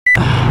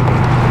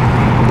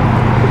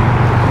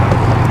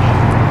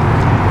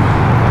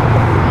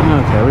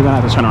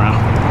to turn around.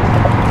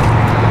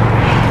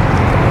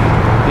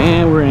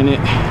 And we're in it.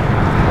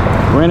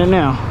 We're in it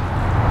now.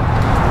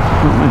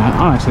 Oh man,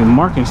 I'm actually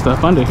marking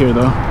stuff under here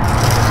though.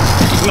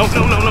 No,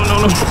 no, no, no,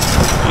 no, no.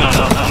 No,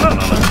 no, no, no,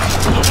 no, no.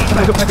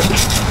 Back up, back up.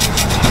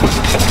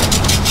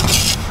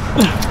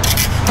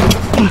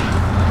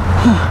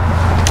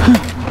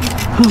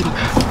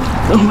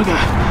 Oh my god. Oh my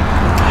god.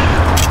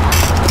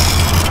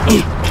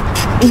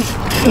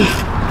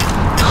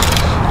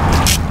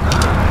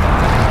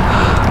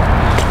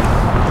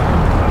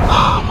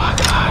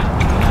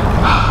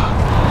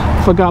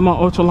 Forgot my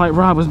ultralight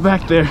rod was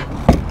back there.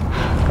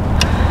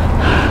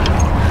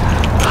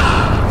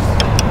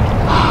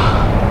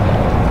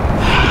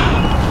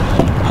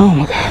 Oh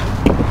my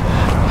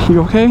god. You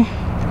okay?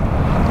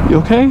 You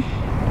okay?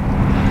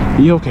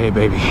 You okay,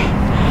 baby?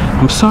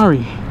 I'm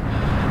sorry.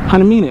 I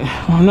didn't mean it.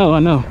 Oh no, I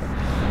know.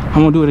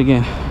 I'm gonna do it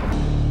again.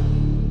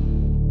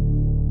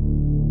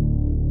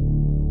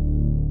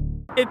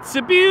 It's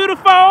a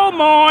beautiful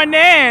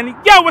morning.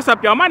 Yo, what's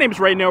up, y'all? My name is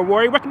Rainier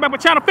Warrior. Welcome back to my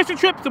channel, Fishing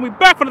Trips, and we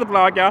back for the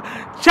vlog, y'all.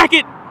 Check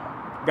it.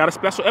 Got a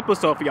special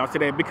episode for y'all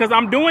today because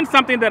I'm doing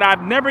something that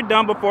I've never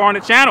done before on the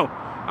channel.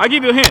 I'll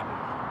give you a hint.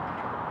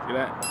 See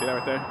that? See that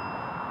right there?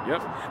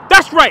 Yep.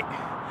 That's right.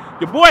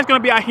 Your boy's gonna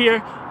be out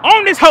here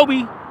on this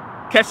Hobie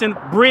catching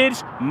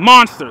bridge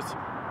monsters.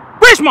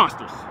 Bridge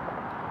monsters.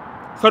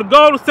 So the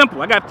goal is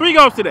simple. I got 3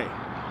 goals today.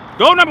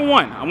 Goal number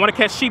 1, I want to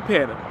catch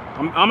sheephead.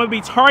 I'm gonna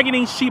be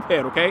targeting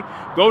sheephead, okay?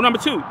 Goal number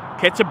 2,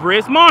 catch a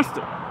bridge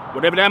monster.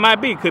 Whatever that might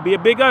be. Could be a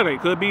big ugly.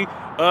 It could be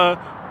a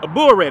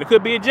bull red. It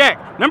could be a jack.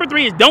 Number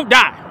 3 is don't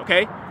die,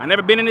 okay? I've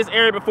never been in this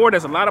area before.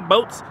 There's a lot of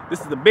boats.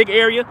 This is a big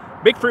area,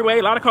 big freeway,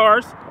 a lot of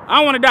cars. I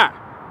don't want to die,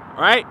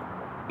 all right?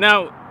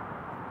 Now,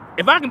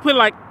 if I can put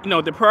like, you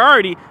know, the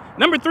priority,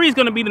 number 3 is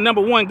going to be the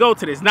number 1 goal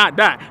to this, not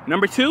die.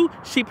 Number 2,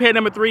 sheephead.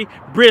 Number 3,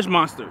 bridge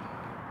monster.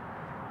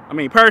 I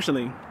mean,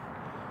 personally,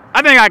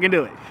 I think I can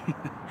do it.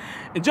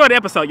 Enjoy the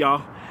episode,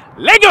 y'all.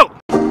 Let's go!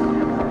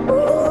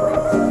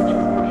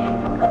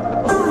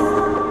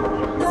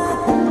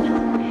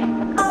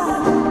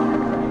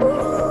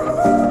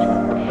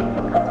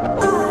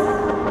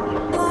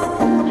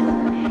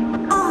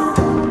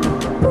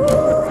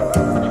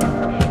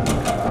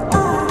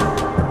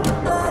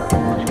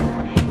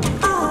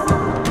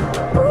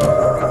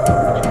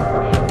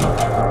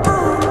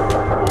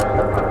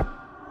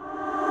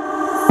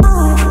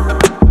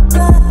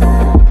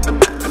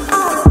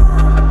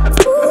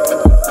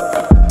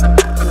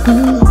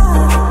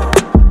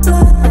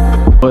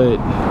 But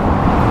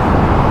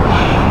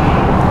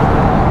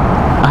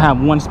I have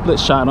one split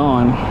shot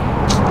on.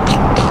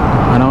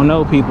 I don't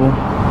know, people.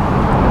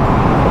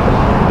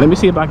 Let me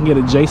see if I can get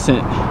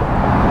adjacent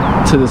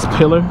to this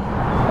pillar. Do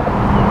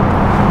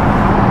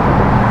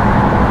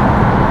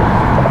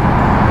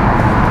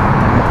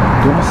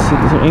I see,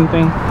 is there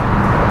anything?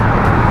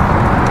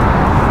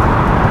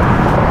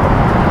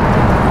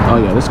 Oh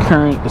yeah, this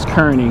current is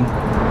currenting.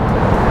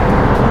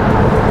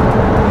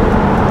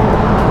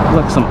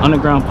 Like some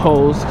underground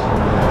poles.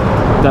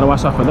 Gotta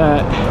watch out for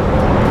that.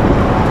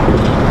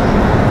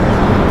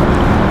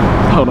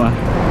 Hold on.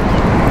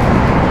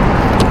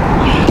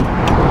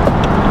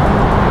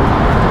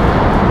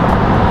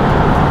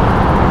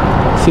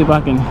 See if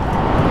I can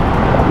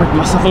break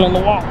myself along the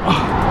wall.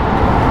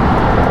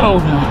 Oh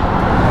no.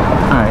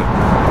 Alright.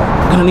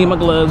 Gonna need my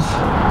gloves.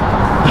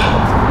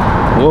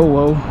 Whoa,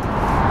 whoa.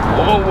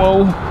 Whoa,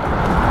 whoa.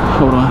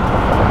 Hold on.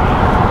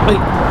 Wait.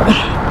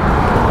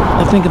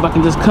 I think if I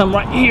can just come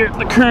right here,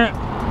 the current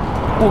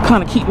will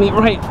kind of keep me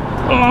right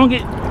along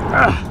it.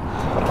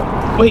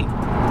 Wait, a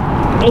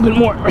little bit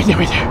more. Right there,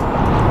 right there.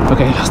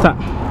 Okay, stop.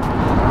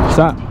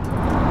 Stop.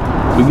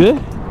 We good?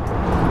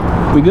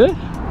 We good?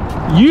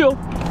 Yeah.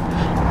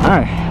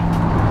 Alright.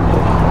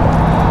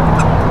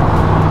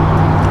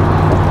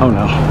 Oh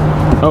no.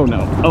 Oh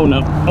no. Oh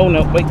no. Oh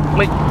no. Wait,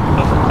 wait.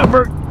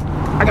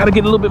 I gotta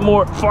get a little bit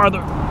more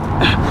farther.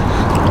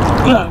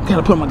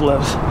 Gotta put on my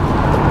gloves. A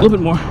little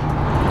bit more.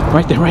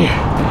 Right there, right here.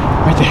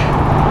 Right there.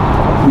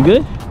 We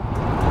good?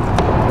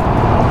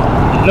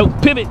 No,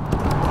 pivot.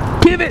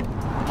 Pivot.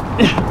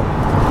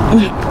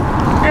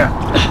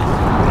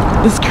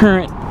 This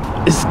current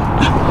is,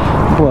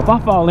 boy, if I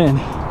fall in,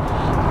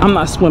 I'm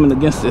not swimming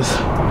against this.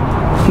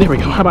 There we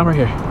go. How about right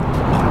here?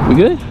 We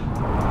good?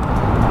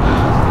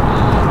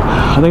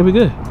 I think we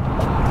good.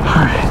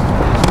 All right.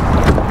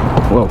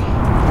 Whoa.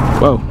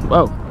 Whoa,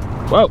 whoa,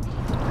 whoa.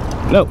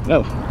 No,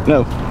 no,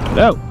 no,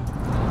 no.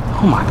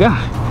 Oh my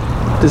God.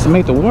 This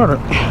made the water.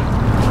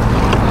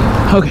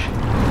 Okay.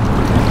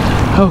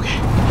 Okay.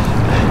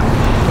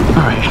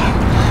 All right.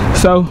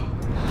 So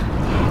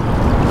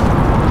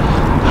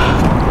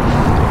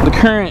the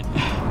current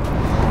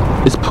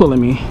is pulling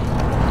me.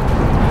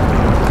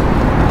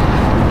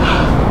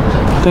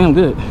 I think I'm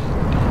good.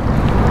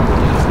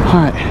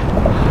 All right.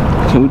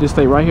 Can we just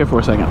stay right here for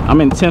a second? I'm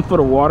in 10 foot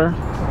of water.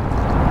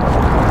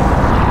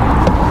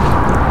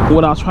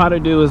 What I'll try to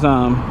do is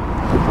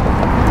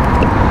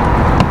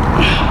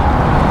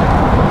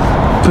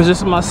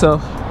position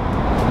myself.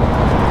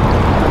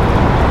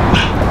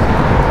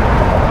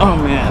 Oh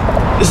man,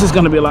 This is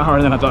gonna be a lot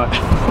harder than I thought.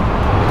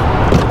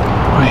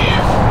 Right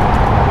here.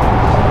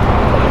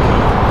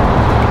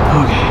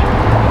 Okay.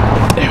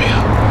 There we go.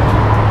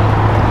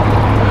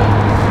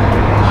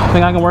 I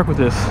think I can work with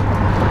this.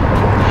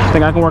 I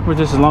think I can work with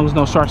this as long as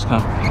no sharks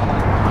come.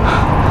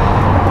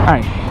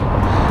 Alright.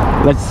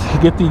 Let's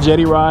get the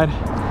jetty rod,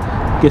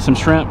 get some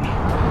shrimp.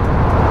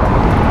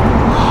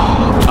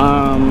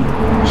 Oh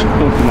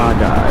my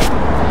God.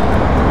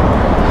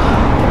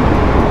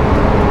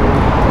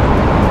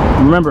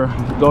 Remember,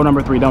 goal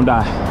number 3, don't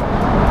die.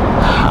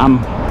 I'm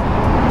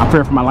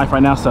fearing for my life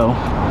right now, so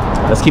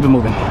let's keep it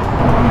moving.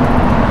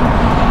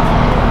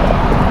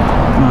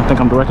 I think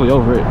I'm directly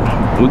over it.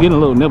 We're getting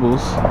little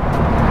nibbles.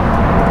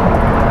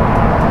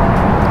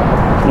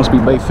 Must be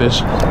bait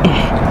fish.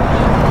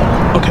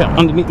 Okay,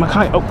 underneath my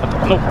kayak. Oh,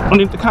 no,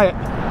 underneath the kayak.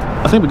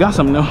 I think we got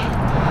something though.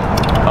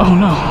 Oh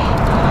no.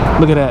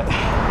 Look at that.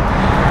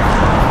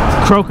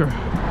 Croaker.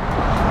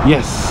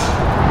 Yes.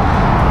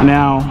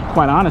 Now,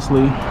 quite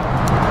honestly,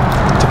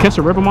 to catch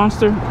a river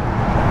monster,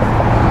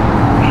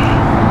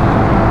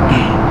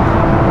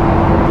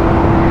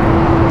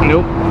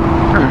 nope.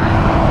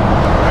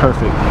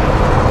 Perfect.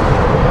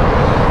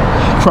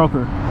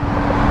 Croaker.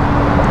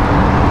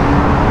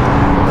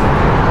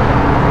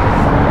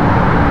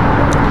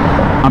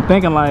 I'm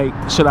thinking like,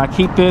 should I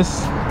keep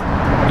this,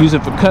 use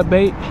it for cut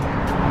bait,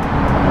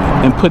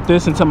 and put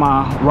this into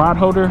my rod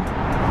holder?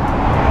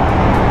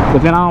 But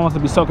then I don't want to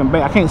be soaking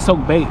bait. I can't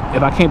soak bait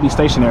if I can't be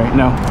stationary.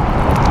 No,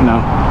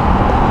 no.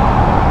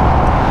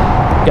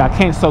 Yeah, I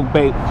can't soak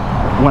bait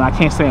when I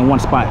can't stay in one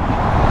spot.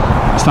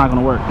 It's not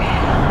gonna work.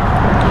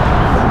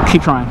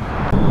 Keep trying.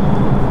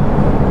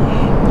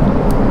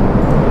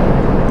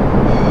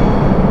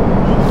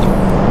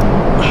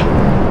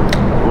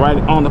 Right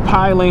on the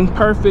piling,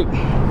 perfect.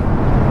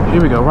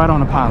 Here we go, right on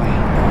the piling.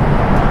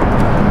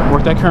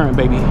 Work that current,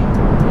 baby.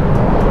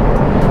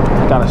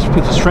 Got a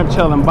piece of shrimp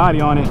tail and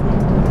body on it.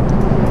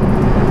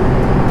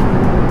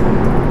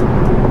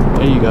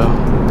 There you go.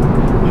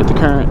 Hit the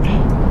current.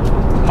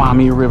 Find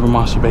me a river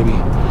monster, baby.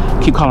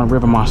 Keep calling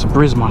river monster,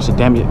 bridge monster,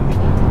 damn it.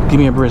 Give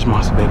me a bridge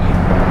monster, baby.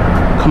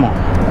 Come on.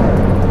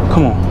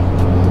 Come on.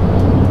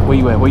 Where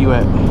you at? Where you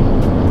at?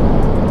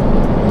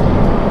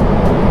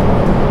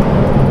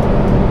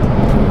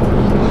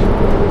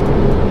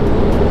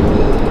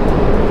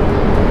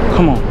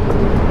 Come on.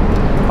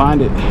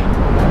 Find it.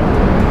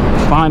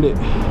 Find it.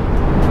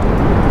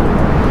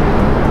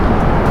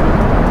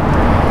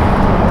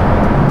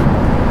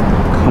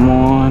 Come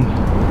on.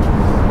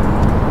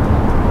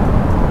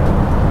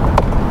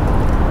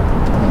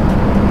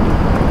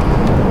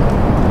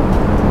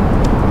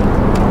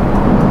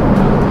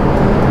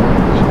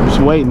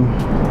 Just waiting.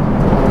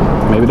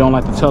 Maybe don't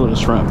like the tail of the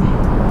shrimp.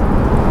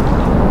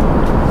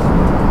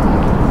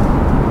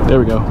 There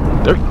we go.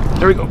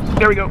 There we go.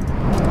 There we go.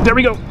 There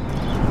we go.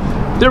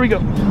 There we go.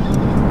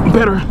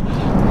 Better.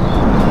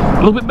 A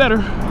little bit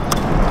better.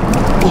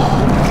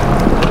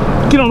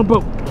 Oh. Get on the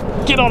boat.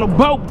 Get on the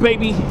boat,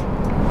 baby.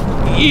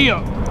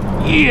 Yeah.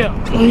 Yeah.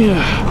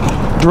 Yeah.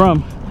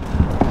 Drum.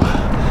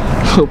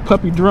 Little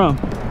puppy drum.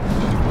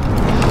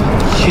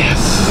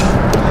 Yes.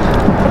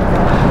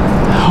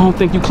 I don't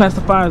think you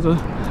classify as a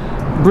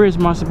bridge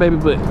monster, baby,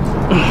 but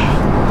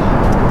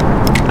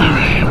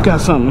alright, we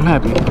got something. I'm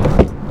happy.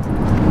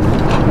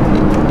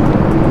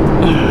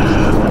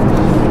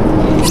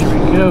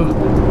 Go.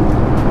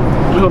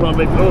 Hold on,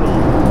 baby. Hold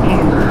on.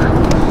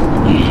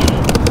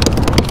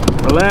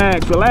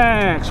 Relax,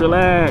 relax,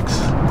 relax.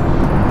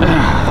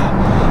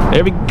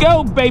 There we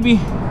go, baby.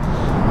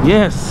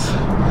 Yes.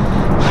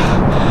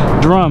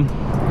 Drum.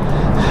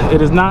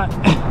 It is not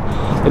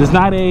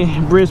a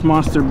bridge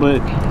monster,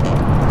 but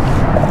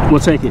we'll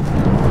take it.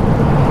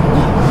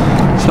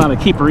 It's not a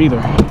keeper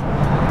either.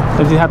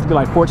 Does it have to be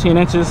like 14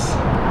 inches?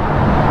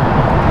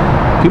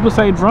 People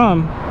say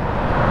drum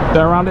that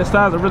are around that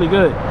size are really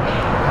good.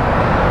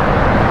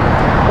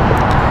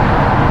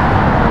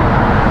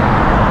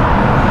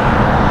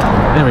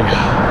 There we go.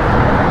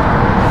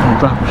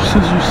 Drop our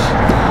scissors.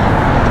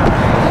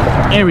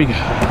 There we go.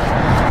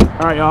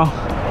 All right, y'all.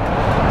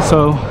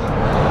 So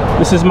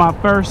this is my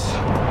first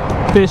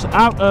fish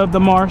out of the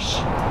marsh.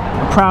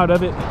 I'm proud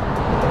of it.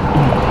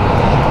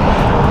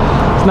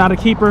 It's not a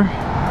keeper,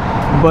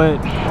 but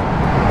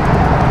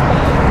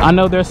I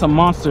know there's some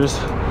monsters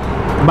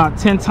about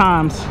 10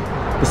 times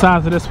the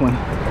size of this one,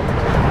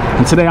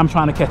 and today I'm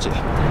trying to catch it.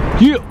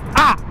 Yeah.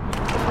 Ah!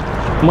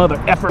 Mother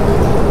effer.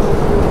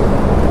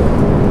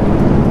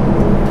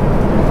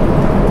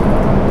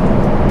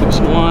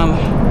 Line,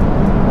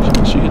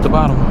 make sure you hit the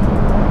bottom.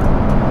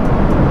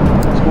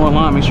 Some more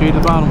line, make sure you hit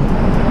the bottom.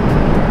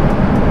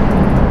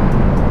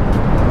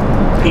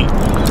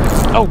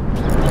 Oh,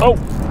 oh,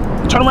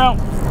 turn around,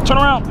 turn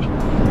around,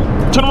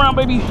 turn around,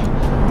 baby.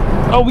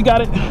 Oh, we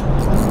got it.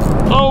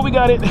 Oh, we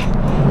got it.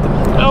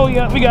 Oh,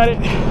 yeah, we got it.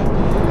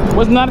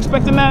 Was not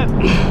expecting that.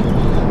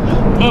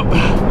 Oh,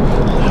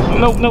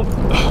 no, no.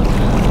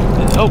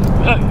 Oh,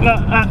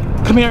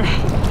 come here.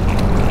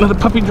 Another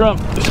puppy drum.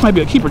 This might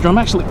be a keeper drum,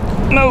 actually.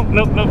 No,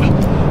 no, no.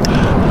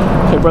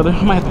 Okay, brother,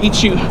 I might have to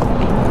eat you.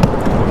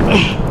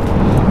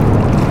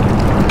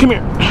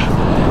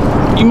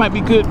 You might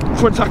be good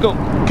for a taco.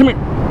 Come here.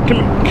 Come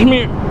here. Come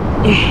here.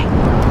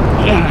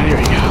 Ah, there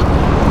we go.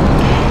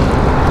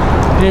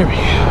 There we go.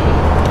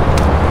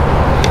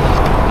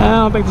 I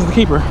don't think this is the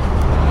keeper.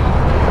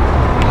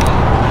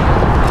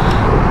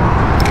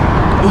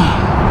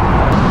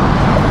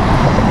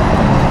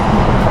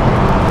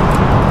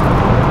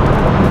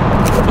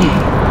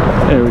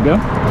 There we go.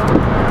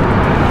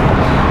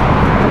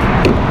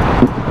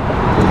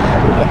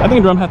 I think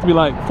the drum has to be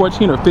like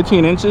 14 or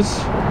 15 inches.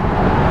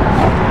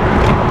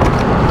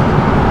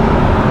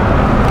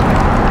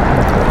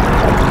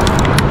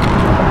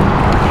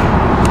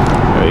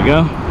 There you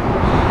go.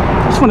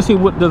 Just want to see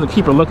what does a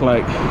keeper look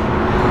like.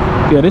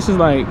 Yeah, this is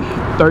like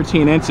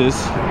 13 inches.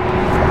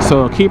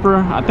 So a keeper,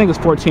 I think it's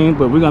 14,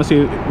 but we're gonna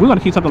see. We're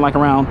gonna keep something like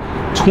around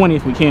 20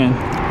 if we can.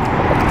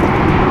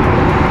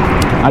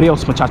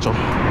 Adios, muchacho.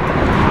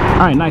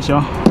 All right, nice,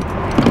 y'all.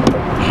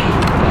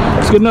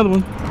 Let's get another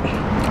one.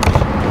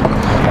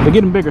 They're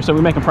getting bigger, so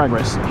we're making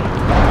progress.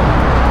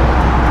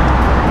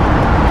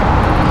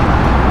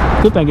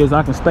 Good thing is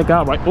I can stake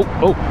out right.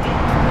 Oh.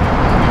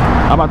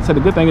 I'm about to say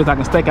the good thing is I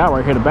can stake out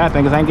right here. The bad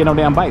thing is I ain't getting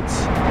no damn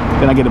bites.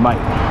 Then I get a bite.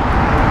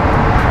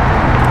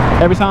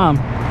 Every time,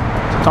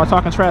 start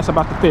talking trash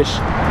about the fish.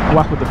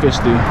 Watch what the fish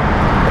do.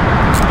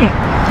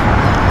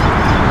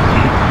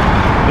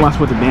 Watch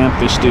what the damn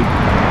fish do.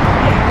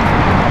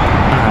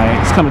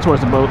 Alright, it's coming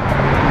towards the boat.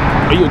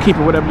 Are you a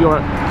keeper, whatever you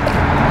are?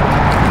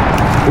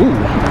 Ooh.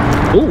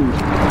 Ooh.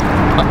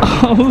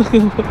 Oh,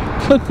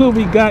 look who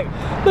we got.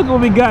 Look what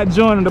we got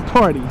joining the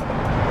party.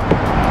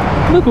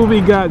 Look what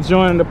we got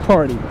joining the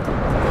party.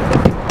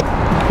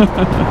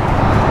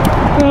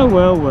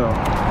 Well.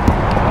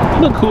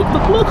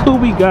 Look who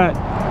we got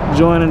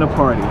joining the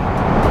party.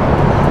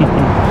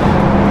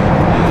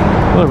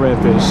 Little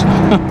redfish.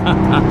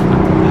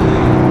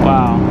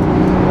 Wow.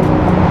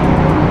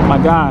 My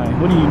guy,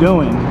 what are you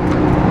doing?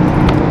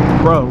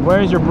 Bro,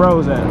 where's your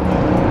bros at?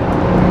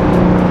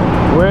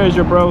 Where's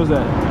your bros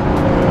at?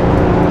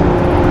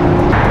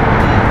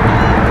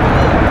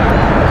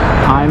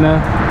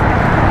 Kinda.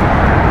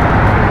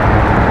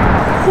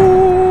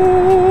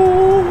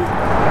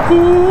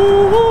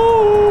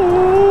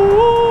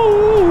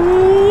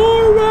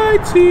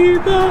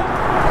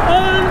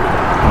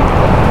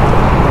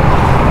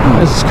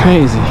 This is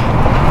crazy.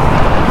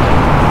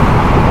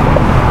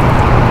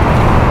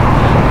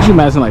 Could you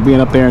imagine like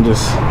being up there and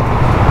just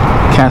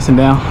casting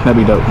down? That'd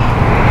be dope.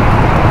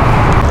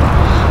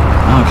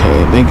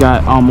 Okay, they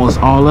got almost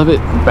all of it,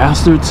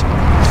 bastards.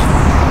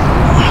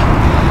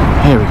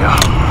 Here we go.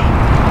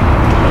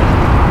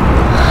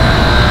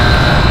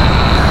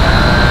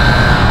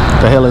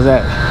 What the hell is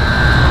that?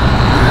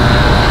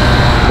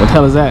 What the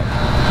hell is that?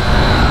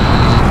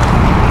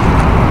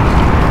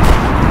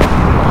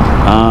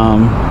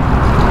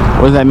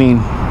 What does that mean?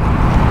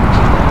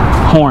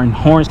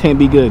 Horns can't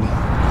be good.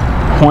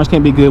 Horns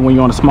can't be good when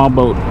you're on a small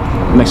boat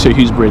next to a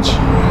huge bridge.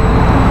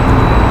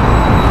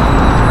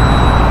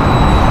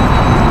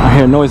 I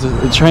hear a noise. Is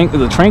the train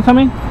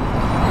coming?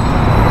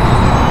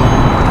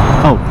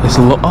 Oh,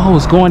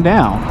 it's going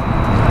down.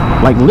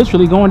 Like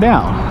literally going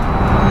down.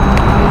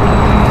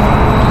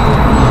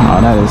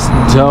 Oh, that is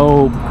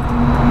dope.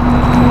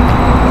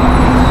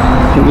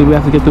 I think we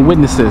have to get the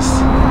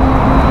witnesses.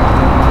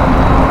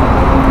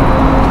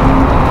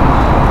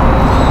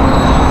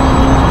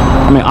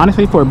 I mean,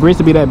 honestly, for a bridge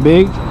to be that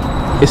big,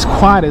 it's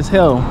quiet as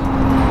hell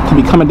to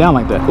be coming down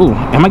like that. Ooh,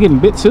 am I getting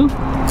bit too?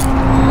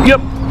 Yep.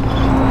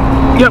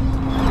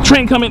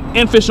 Train coming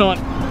and fish on.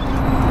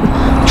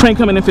 Train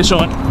coming and fish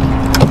on.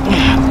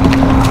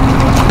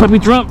 Puppy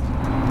drum.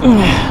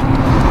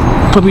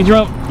 Puppy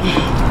drum.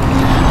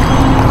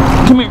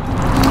 Come here.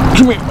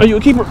 Are you a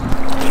keeper?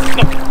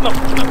 No.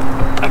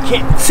 I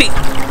can't see.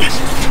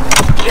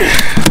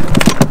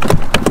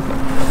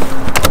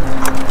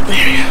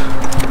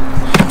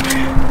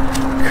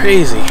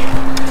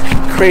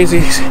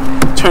 Crazy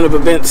turn of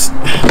events. I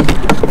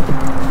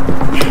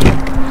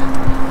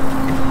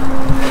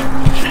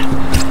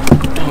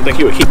don't think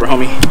you were a keeper,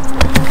 homie.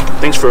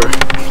 Thanks for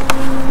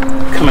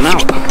coming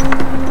out.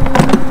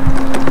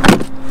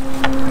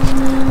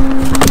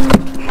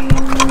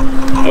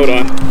 Hold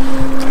on.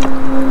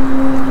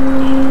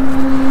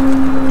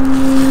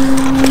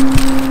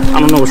 I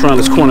don't know what's around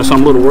this corner, so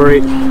I'm a little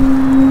worried.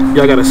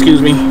 Y'all gotta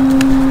excuse me.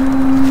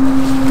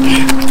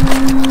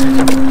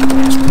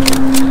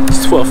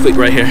 12 feet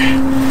right here.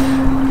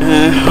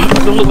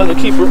 Don't look like a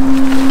keeper.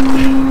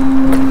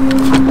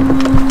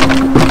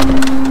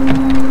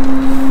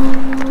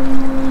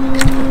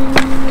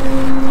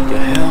 What the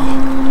hell?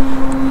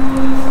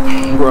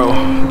 Bro,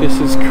 this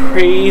is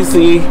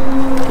crazy.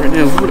 Right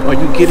now, what are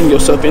you getting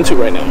yourself into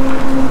right now?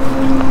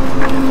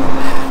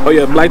 Oh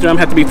yeah, black drum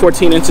have to be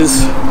 14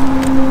 inches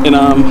in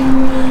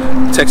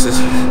Texas.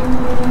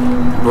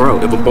 Bro,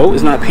 if a boat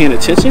is not paying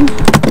attention,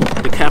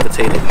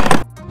 decapitated.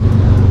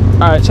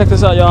 Alright, check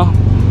this out, y'all.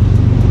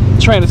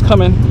 Train is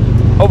coming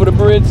over the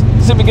bridge.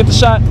 See if we get the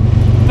shot.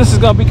 This is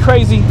gonna be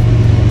crazy.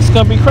 It's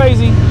gonna be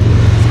crazy.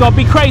 It's gonna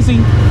be crazy.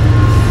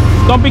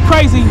 It's gonna be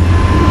crazy.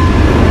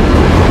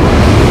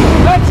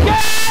 Let's go!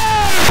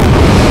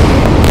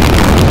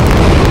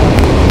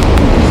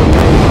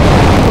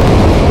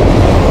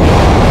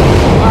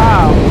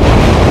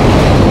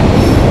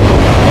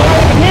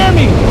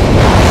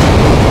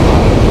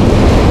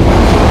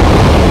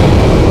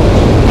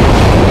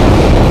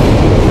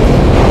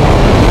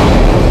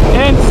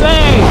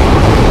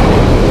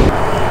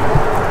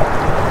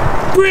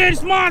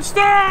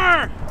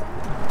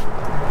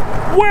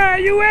 Where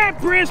you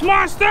at, Prince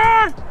Monster?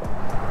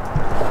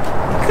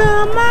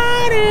 Come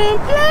on and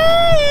play.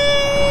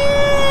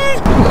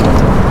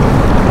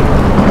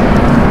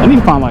 I need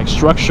to find like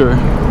structure.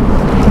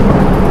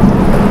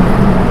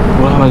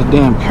 Well, how much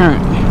damn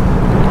current?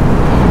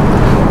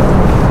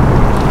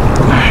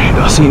 Alright,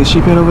 do I see the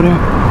sheephead over there?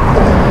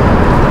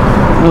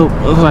 Nope,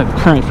 looks like the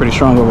current's pretty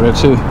strong over there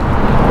too.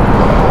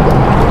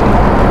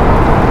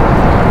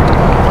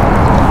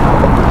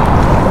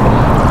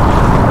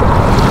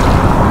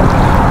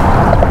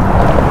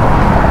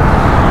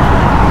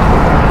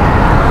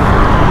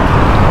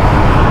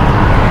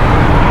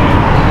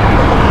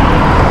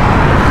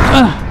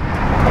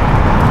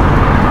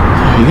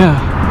 Yeah.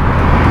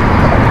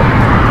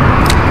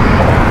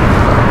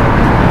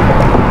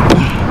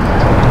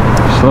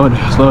 Slow it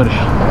down, slow it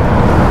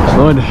down,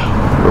 slow it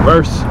down.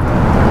 Reverse.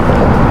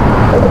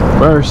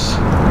 Reverse.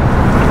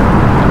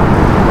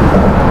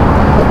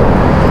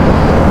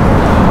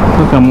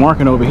 Look, I'm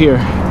marking over here.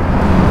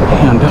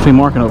 Yeah, I'm definitely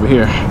marking over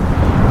here.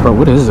 Bro,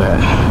 what is that?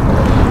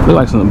 Look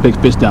like some big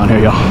fish down here,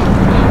 y'all.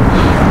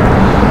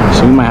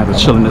 So we might have to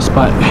chill in this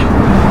spot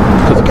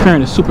because the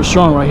current is super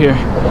strong right here.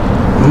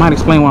 It might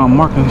explain why I'm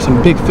marking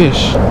some big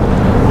fish.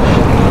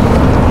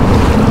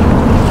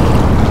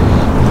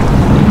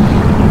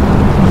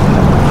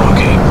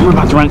 Okay, we're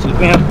about to run into the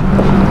van.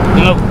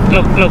 No,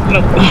 no, no,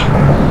 no.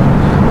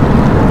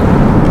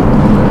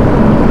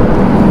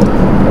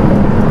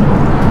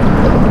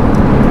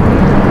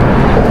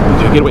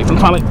 Okay, get away from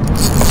the pilot.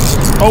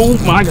 Oh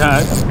my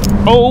god.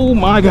 Oh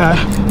my god.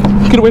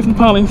 Get away from the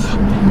pilings.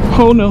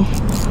 Oh no.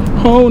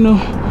 Oh no.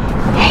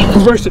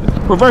 Reverse it.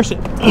 Reverse it.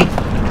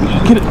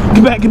 Get it.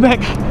 Get back. Get back.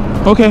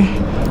 Okay.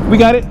 We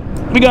got it.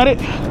 We got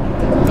it.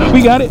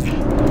 We got it.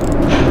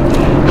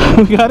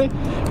 We got it.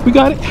 We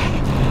got it.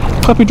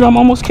 Puppy drum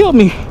almost killed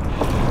me.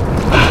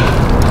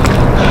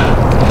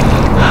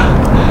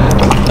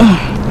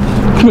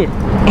 Come here.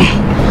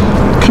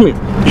 Come here.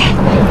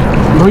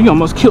 Bro, you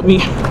almost killed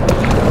me.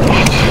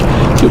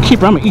 You're a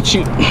keeper. I'm gonna eat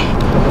you.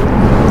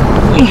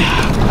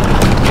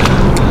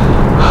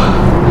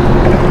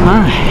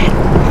 Alright.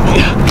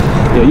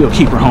 Yeah, you're a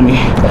keeper, homie.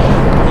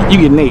 You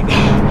get Nate.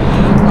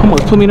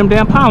 Almost put me in them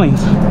damn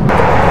pilings. There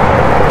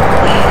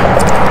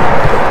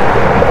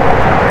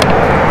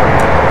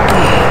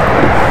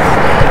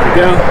we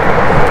go.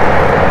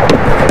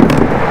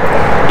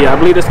 Yeah, I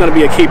believe that's gonna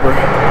be a keeper.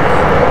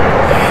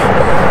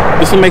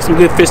 This will make some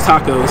good fish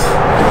tacos.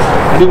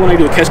 I do want to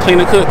do a catch, clean,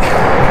 and cook.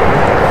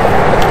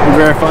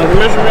 Verify the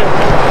measurement.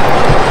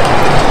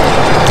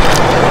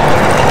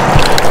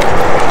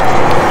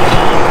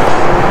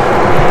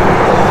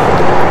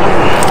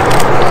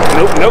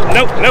 Nope, nope,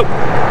 nope, nope.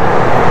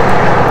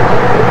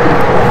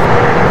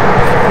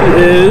 It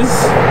is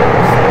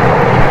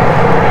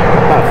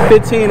about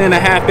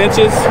 15.5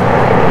 inches. I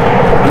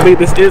believe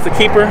this is a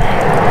keeper.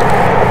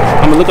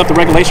 I'm gonna look up the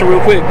regulation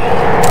real quick.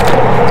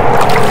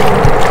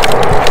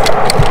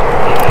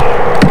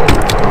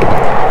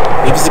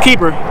 If it's a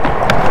keeper,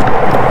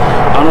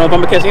 I don't know if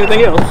I'm gonna catch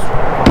anything else,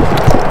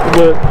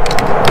 but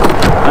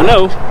I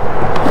know I'm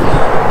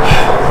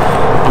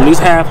gonna at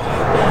least have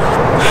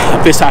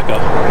a fish taco.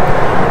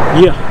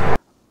 Yeah.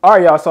 All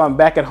right, y'all, so I'm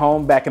back at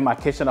home, back in my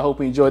kitchen. I hope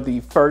you enjoyed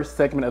the first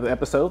segment of the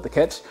episode, the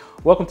catch.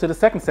 Welcome to the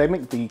second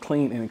segment, the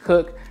clean and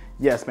cook.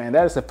 Yes, man,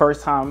 that is the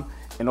first time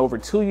in over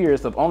 2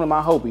 years of owning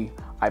my hobby,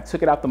 I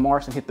took it out the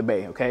marsh and hit the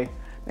bay, okay?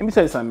 Let me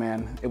tell you something,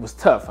 man. It was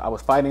tough. I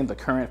was fighting the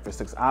current for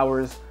 6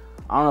 hours.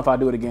 I don't know if I'll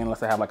do it again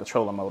unless I have like a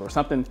trolling mode or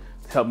something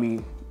to help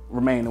me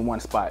remain in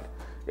one spot.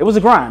 It was a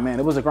grind, man.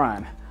 It was a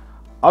grind.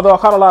 Although I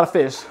caught a lot of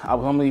fish, I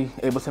was only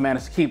able to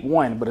manage to keep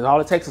one, but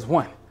all it takes is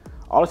one.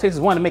 All it takes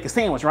is one to make a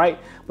sandwich, right?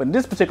 But in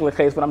this particular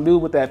case, what I'm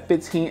doing with that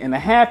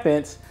 15.5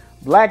 inch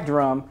black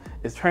drum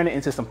is turn it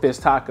into some fish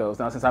tacos.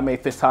 Now, since I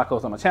made fish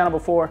tacos on my channel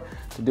before,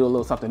 to do a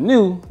little something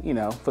new, you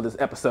know, for this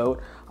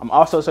episode, I'm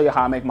also show you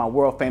how I make my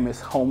world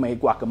famous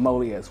homemade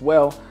guacamole as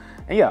well.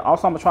 And yeah,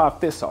 also I'm gonna try a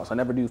fish sauce. I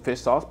never do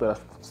fish sauce, but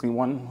I've seen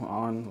one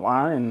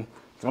online and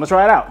I'm gonna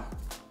try it out.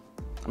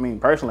 I mean,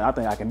 personally, I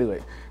think I can do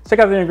it. Check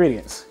out the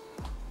ingredients.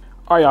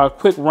 All right, y'all,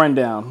 quick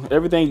rundown.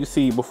 Everything you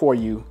see before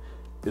you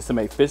is to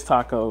make fish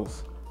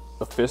tacos,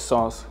 a fish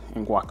sauce,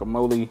 and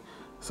guacamole.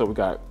 So we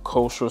got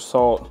kosher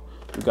salt,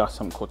 we got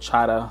some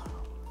cochata,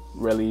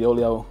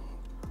 reliolio,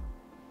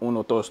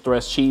 uno, dos,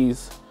 tres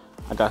cheese.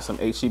 I got some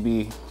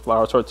HEB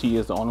flour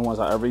tortillas, the only ones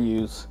I ever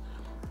use.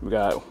 We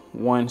got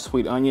 1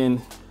 sweet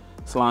onion,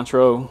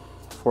 cilantro,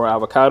 4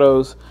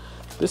 avocados.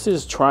 This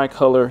is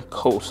tricolor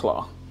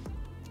coleslaw.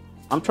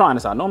 I'm trying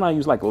this out. I normally I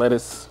use like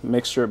lettuce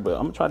mixture, but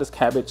I'm gonna try this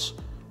cabbage.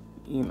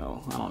 You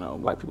know, I don't know,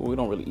 black people, we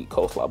don't really eat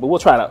coleslaw, but we'll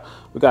try it out.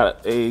 We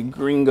got a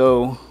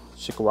gringo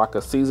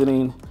chicaraka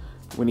seasoning.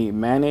 We need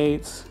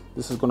mayonnaise.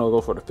 This is gonna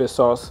go for the fish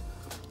sauce.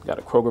 We got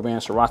a Kroger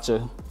brand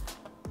sriracha,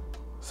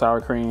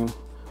 sour cream,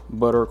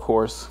 butter, of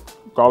course,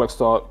 garlic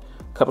salt,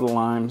 a couple of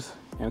limes,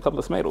 and a couple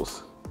of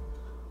tomatoes.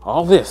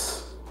 All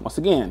this, once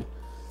again,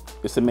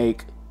 is to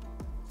make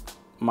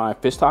my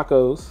fish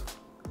tacos,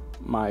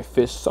 my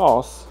fish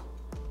sauce,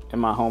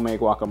 and my homemade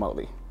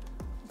guacamole.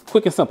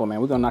 Quick and simple, man.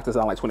 We're gonna knock this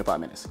out in like 25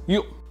 minutes.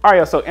 All right,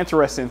 y'all, so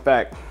interesting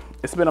fact.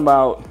 It's been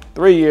about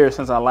 3 years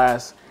since I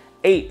last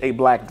ate a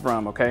black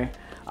drum, okay?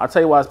 I'll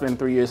tell you why it's been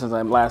 3 years since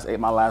I last ate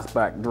my last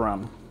black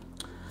drum.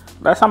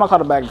 Last time I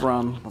caught a black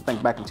drum, I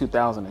think back in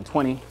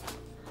 2020.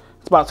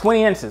 It's about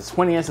 20 inches.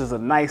 20 inches is a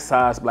nice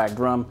size black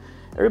drum.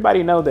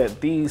 Everybody know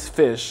that these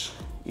fish,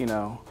 you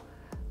know,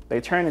 they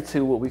turn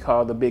into what we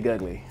call the big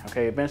ugly,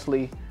 okay?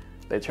 Eventually,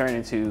 they turn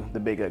into the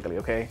big ugly,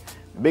 okay?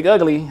 The big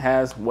ugly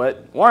has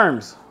what?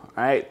 Worms,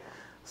 all right?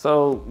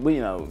 So,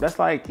 you know, that's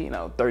like, you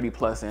know, 30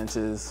 plus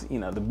inches, you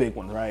know, the big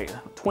ones, right?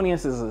 20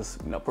 inches is,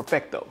 you know,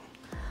 perfecto.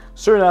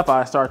 Sure enough,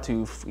 I start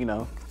to, you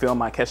know, film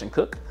my catch and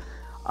cook,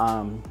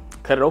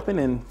 cut it open,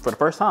 and for the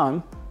first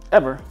time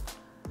ever,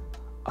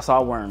 I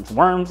saw worms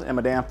in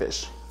my damn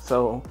fish.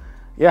 So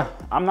yeah,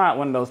 I'm not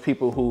one of those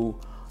people who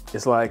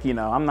is like, you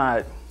know, I'm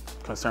not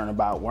concerned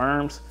about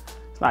worms.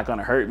 It's not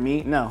gonna hurt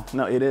me. No,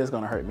 it is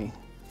gonna hurt me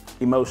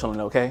emotionally,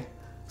 okay?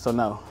 So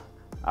no,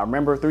 I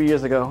remember 3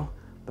 years ago,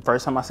 the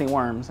first time I seen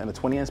worms in a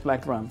 20-inch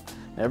black drum.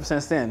 And ever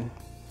since then,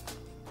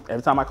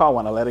 every time I caught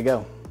one, I let it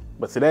go.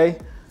 But today,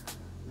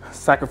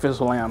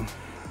 sacrificial lamb.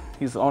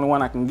 He's the only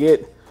one I can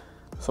get.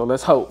 So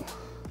let's hope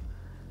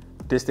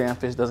this damn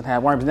fish doesn't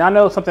have worms. Now I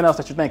know something else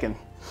that you're thinking.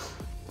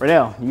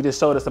 Renell, you just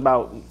showed us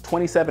about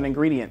 27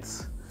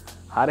 ingredients.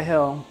 How the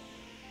hell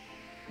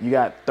you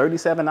got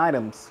 37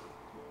 items,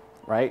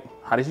 right?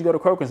 How did you go to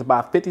Kroger's and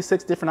buy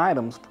 56 different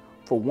items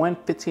for one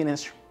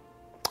 15-inch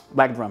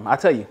black drum? I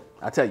tell you.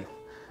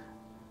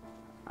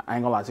 I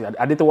ain't gonna lie to you.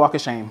 I did the walk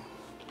of shame.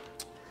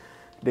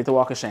 Did the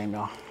walk of shame,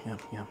 y'all.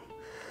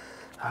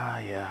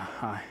 Yeah.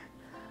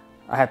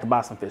 I had to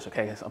buy some fish,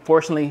 okay? So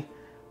unfortunately,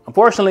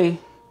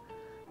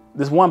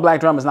 this one black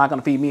drum is not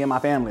gonna feed me and my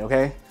family,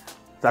 okay?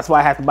 That's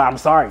why I had to buy. I'm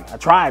sorry. I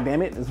tried,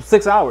 damn it. It's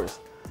 6 hours.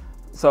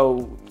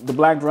 So the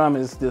black drum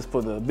is just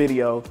for the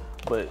video,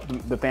 but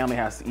the family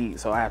has to eat,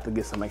 so I have to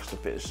get some extra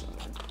fish.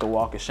 The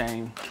walk of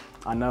shame.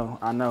 I know,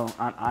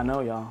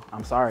 y'all.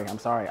 I'm sorry.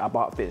 I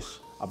bought fish.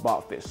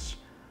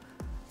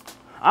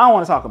 I don't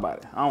want to talk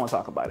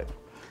about it.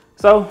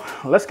 So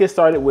let's get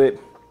started with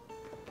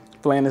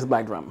filleting this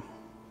black drum.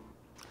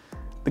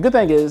 The good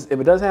thing is, if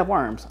it does have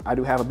worms, I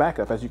do have a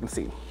backup, as you can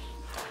see.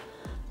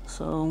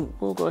 So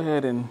we'll go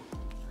ahead and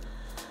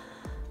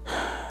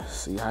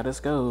see how this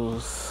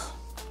goes.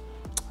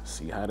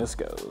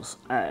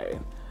 All right.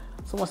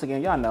 So once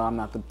again, y'all know I'm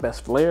not the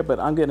best filleter, but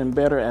I'm getting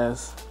better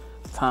as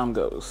time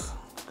goes.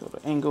 Go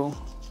to angle.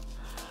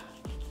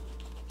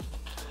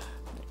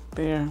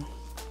 There.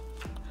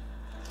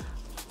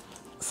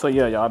 So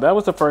yeah, y'all, that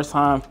was the first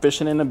time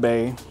fishing in the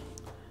bay,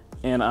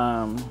 and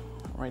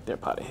right there,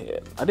 potted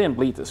head. I didn't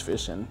bleed this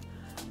fish, and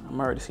I'm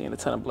already seeing a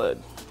ton of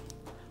blood.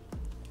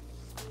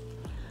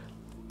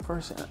 All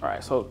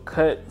right, so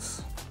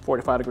cuts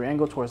 45-degree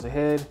angle towards the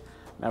head.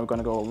 Now we're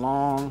gonna go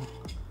along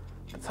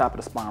the top of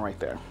the spine right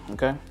there,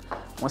 okay?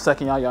 1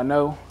 second, y'all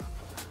know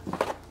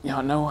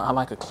I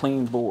like a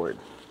clean board.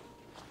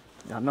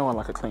 All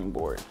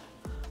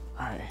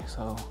right,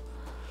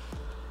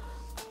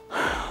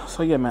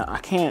 so yeah, man, I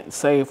can't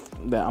say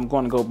that I'm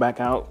gonna go back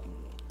out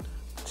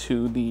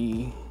to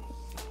the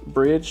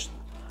bridge.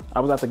 I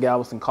was at the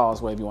Galveston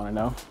Causeway, if you wanna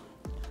know,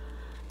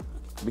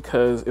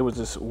 because it was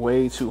just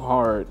way too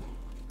hard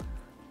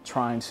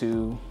trying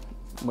to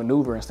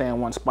maneuver and stay in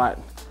one spot.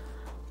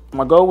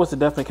 My goal was to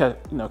definitely catch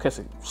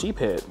a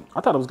sheephead.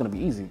 I thought it was gonna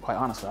be easy, quite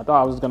honestly. I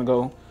thought I was gonna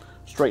go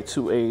straight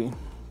to a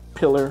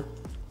pillar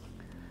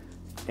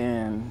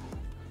and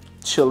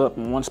chill up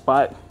in one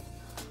spot,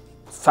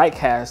 sight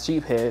cast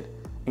sheephead,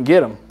 and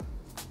get them.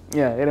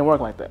 Yeah, it didn't work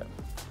like that.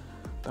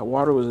 The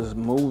water was just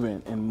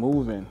moving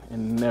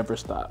and never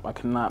stopped. I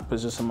could not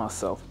position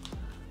myself.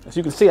 As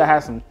you can see, I had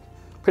some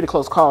pretty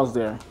close calls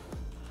there,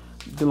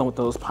 dealing with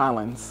those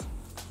pilings.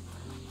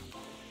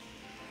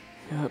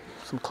 Yep,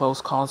 some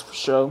close calls for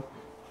sure.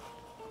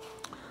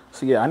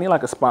 So yeah, I need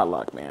like a spot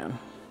lock, man.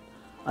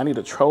 I need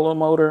a trolling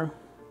motor.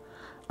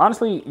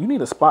 Honestly, you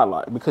need a spot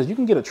lock, because you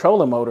can get a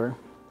trolling motor,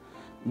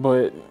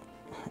 but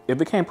if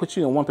it can't put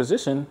you in one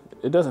position,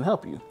 it doesn't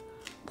help you,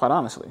 quite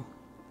honestly.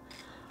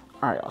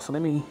 All right, y'all, so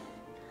let me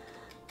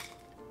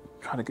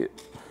try to get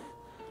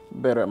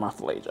better at my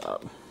fillet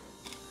job.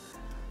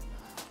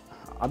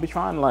 I'll be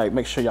trying to like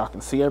make sure y'all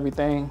can see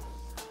everything,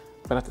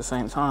 but at the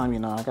same time, you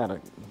know, I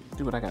gotta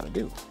do what I gotta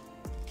do.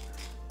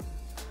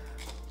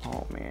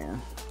 Oh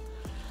man.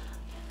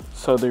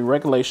 So the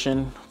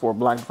regulation for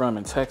black drum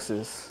in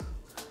Texas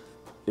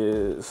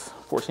is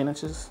 14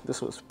 inches.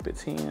 This was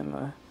 15 and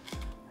a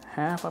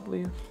half, I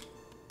believe.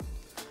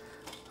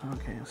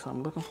 Okay, so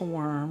I'm looking for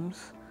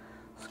worms.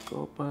 Let's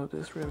go above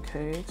this rib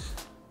cage.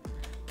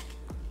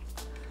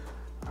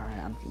 All right,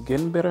 I'm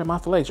getting better at my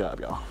fillet job,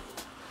 y'all.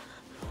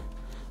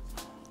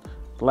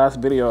 The last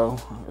video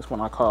is when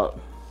I caught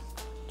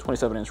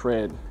 27-inch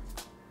red,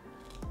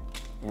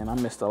 and I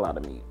missed a lot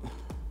of meat.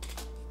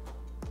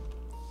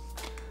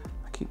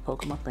 I keep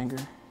poking my finger.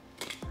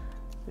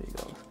 There you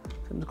go.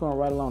 I'm just going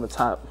right along the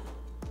top.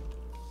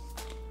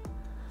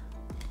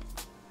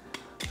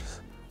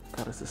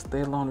 Gotta just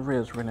stay along the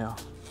ribs right now.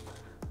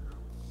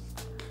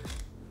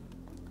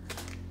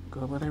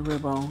 Go by that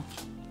rib bone.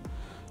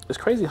 It's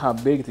crazy how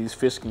big these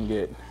fish can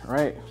get,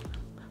 right?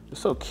 They're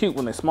so cute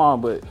when they're small,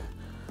 but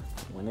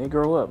when they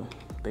grow up,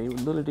 they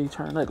literally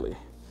turn ugly.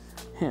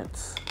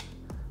 Hence,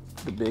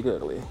 the big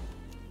ugly.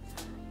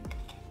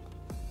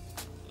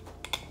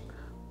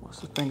 What's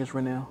the fingers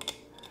right now?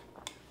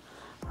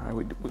 All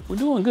right, we're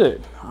doing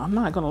good. I'm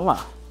not gonna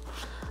lie.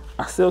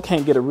 I still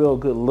can't get a real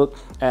good look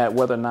at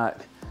whether or not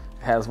it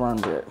has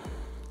worms yet.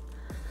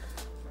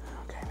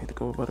 Okay, need to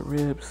go over the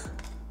ribs.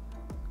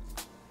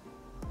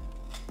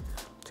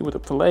 See, with the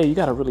fillet, you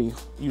gotta really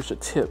use the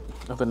tip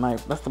of the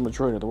knife. That's the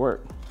majority of the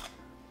work.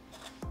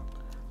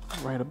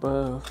 Right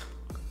above.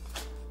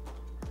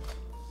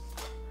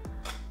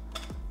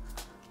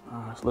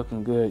 Oh, it's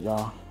looking good,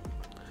 y'all.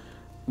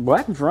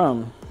 Black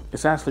drum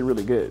is actually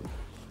really good.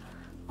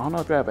 I don't know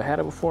if you ever had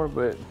it before,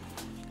 but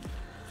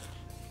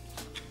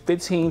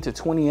 15 to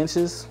 20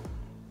 inches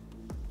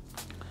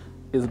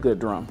is a good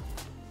drum.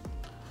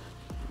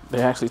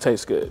 They actually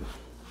taste good.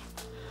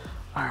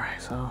 All right,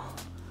 so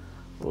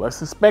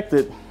let's inspect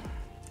it.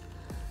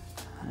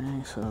 All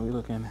right, so we're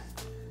looking,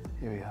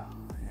 here we go,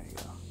 there you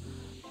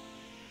go.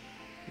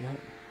 Yep,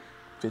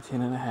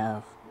 15 and a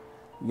half,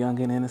 young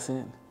and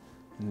innocent,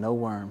 no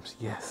worms,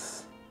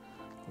 yes.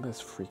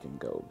 Let's freaking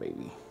go,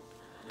 baby.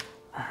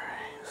 All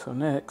right, so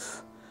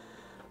next,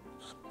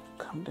 just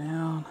come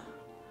down.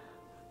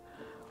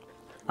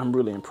 I'm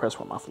really impressed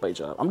with my fillet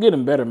job. I'm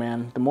getting better,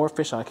 man. The more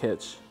fish I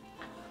catch,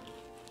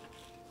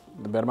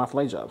 the better my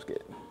fillet jobs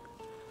get.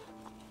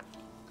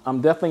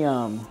 I'm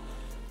definitely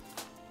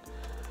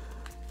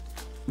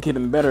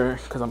getting better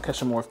because I'm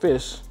catching more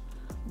fish,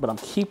 but I'm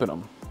keeping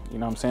them. You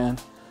know what I'm saying?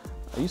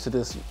 I used to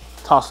just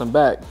toss them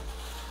back,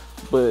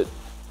 but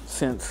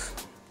since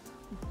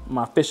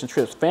my Fish and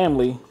Trips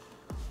family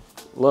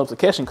loves the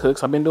catch and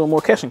cooks, I've been doing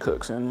more catch and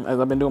cooks, and as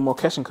I've been doing more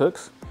catch and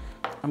cooks,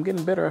 I'm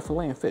getting better at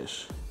filleting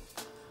fish.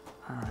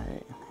 All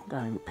right,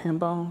 got any pin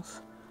bones?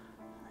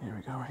 There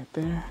we go, right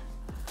there.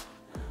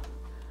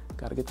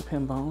 Got to get the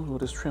pin bones. We'll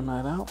just trim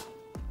that out.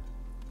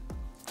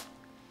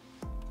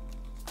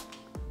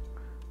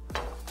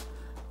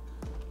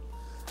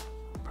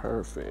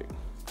 Perfect.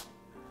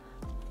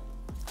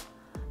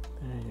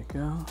 There you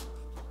go.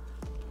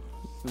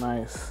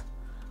 Nice.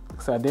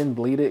 So I didn't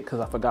bleed it because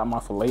I forgot my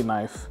fillet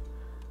knife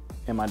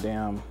in my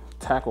damn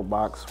tackle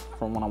box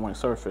from when I went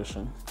surf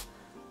fishing,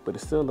 but it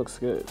still looks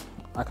good.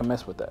 I can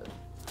mess with that.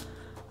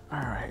 All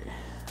right.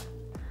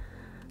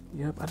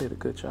 Yep, I did a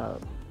good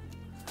job.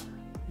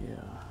 Yeah,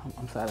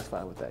 I'm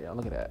satisfied with that, y'all.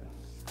 Look at that.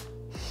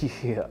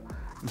 Yeah,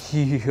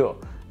 yeah,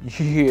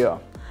 yeah.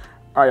 All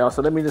right, y'all,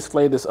 so let me just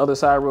fillet this other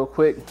side real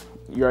quick.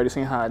 You already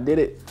seen how I did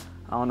it.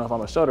 I don't know if I'm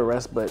gonna show the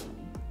rest, but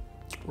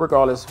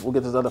regardless, we'll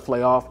get this other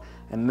fillet off.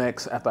 And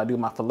next, after I do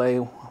my fillet,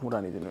 what do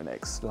I need to do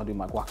next? Do I do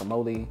my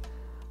guacamole?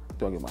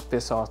 Do I get my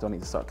fish sauce? Do I need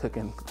to start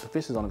cooking? The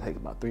fish is only take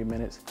about 3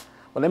 minutes.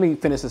 But let me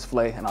finish this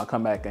fillet and I'll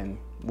come back and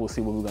we'll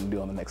see what we're gonna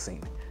do on the next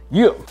scene.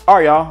 Yeah. All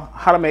right, y'all,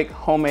 how to make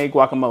homemade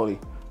guacamole.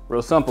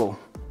 Real simple.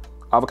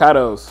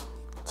 Avocados,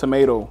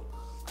 tomato,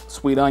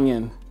 sweet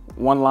onion,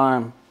 1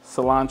 lime,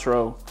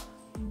 cilantro,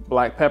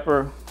 black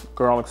pepper,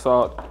 garlic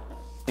salt.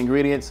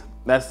 Ingredients,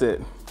 that's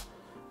it.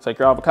 Take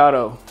your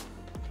avocado,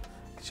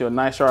 get you a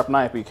nice sharp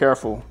knife, be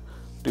careful.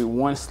 Do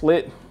 1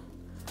 slit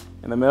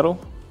in the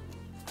middle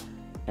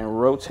and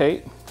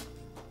rotate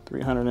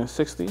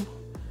 360.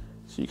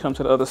 So you come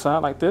to the other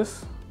side like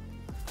this,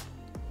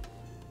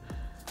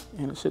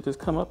 and it should just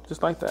come up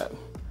just like that.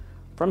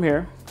 From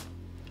here,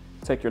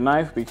 take your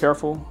knife, be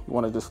careful. You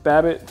want to just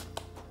stab it,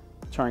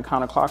 turn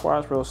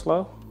counterclockwise real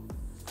slow.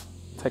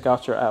 Take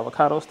out your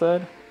avocado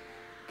stud,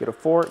 get a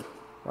fork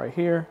right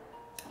here,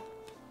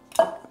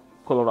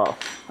 pull it off.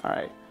 All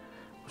right,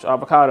 with your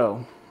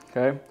avocado,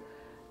 okay?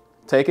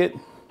 Take it,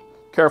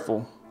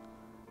 careful,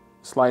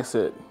 slice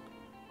it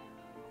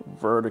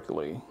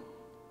vertically.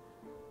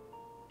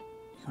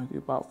 You're gonna do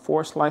about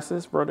 4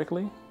 slices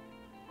vertically,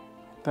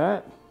 like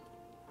that.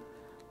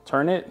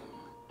 Turn it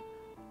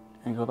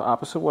and go the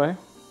opposite way.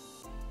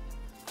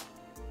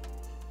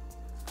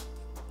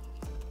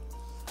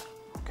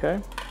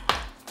 Okay.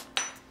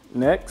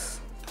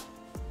 Next,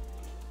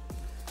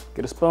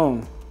 get a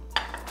spoon.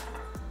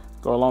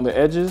 Go along the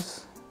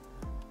edges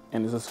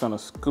and it's just gonna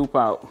scoop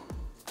out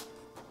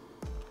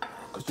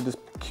because you just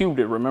cubed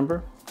it,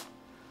 remember?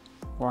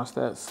 Wash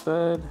that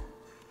stud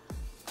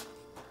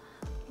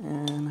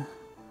and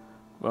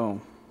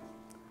boom.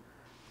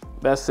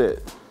 That's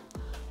it.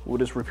 We'll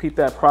just repeat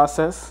that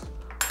process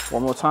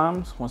 1 more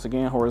time. Once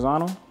again,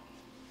 horizontal.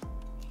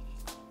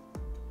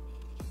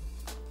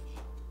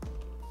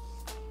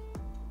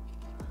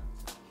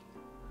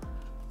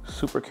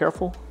 Super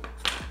careful.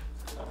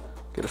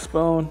 Get a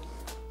spoon.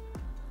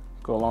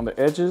 Go along the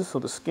edges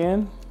of the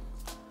skin.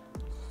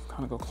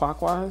 Kind of go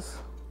clockwise.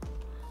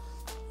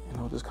 And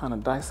it'll just kind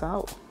of dice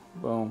out.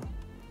 Boom.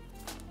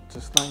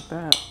 Just like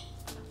that.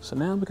 So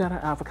now we got our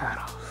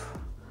avocados.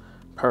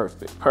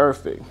 Perfect,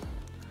 perfect.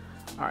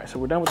 All right, so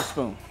we're done with the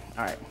spoon.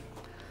 All right.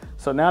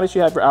 So now that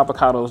you have your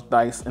avocados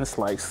diced and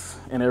sliced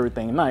and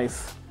everything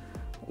nice,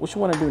 what you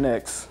want to do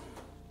next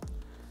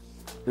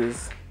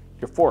is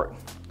your fork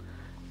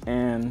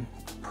and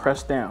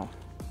press down.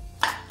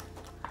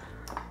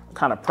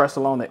 Kind of press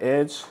along the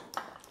edge,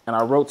 and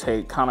I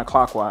rotate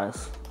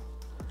counterclockwise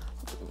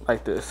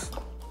like this.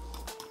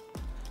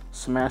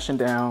 Smashing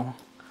down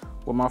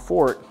with my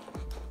fork,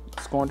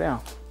 it's going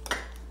down.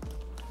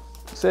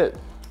 That's it.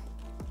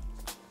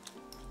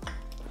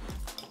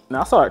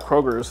 Now I saw at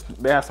Kroger's,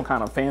 they have some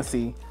kind of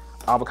fancy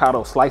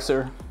avocado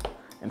slicer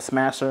and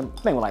smasher.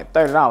 I think it was like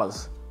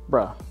 $30.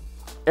 Bruh,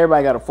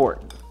 everybody got a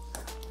fork.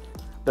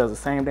 Does the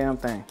same damn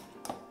thing.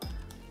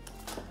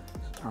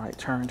 All right,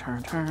 turn,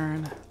 turn,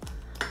 turn.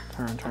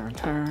 Turn, turn,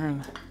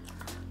 turn.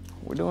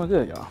 We're doing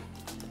good, y'all.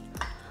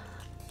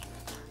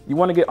 You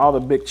want to get all the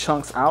big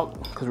chunks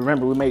out, because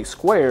remember, we made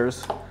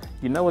squares.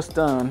 You know it's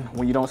done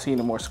when you don't see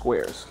any more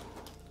squares.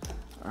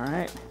 All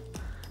right.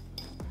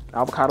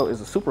 Avocado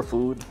is a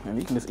superfood, and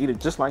you can just eat it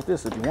just like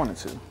this if you wanted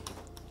to.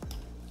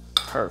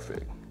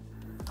 Perfect.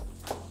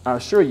 I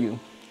assure you,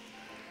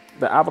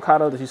 the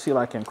avocado that you see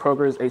like in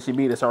Kroger's,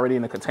 H-E-B, that's already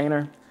in the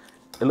container,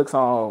 it looks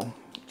all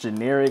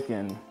generic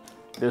and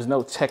there's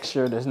no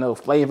texture, there's no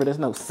flavor, there's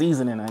no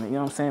seasoning in it. You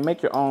know what I'm saying?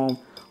 Make your own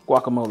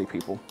guacamole,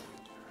 people.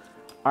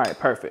 All right,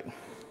 perfect.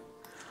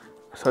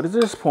 So to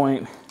this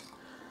point,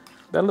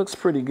 that looks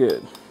pretty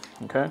good,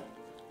 okay?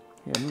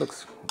 Yeah, it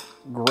looks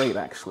great,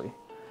 actually.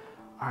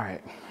 All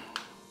right.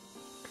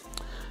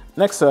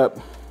 Next up,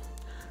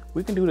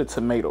 we can do the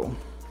tomato.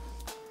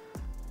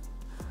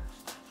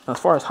 As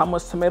far as how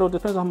much tomato,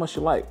 depends on how much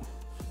you like.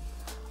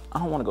 I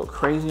don't want to go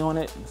crazy on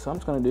it, so I'm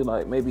just gonna do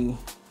like maybe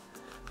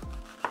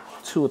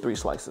 2 or 3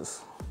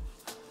 slices.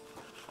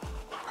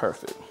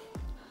 Perfect.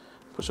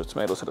 Push your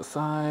tomatoes to the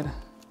side.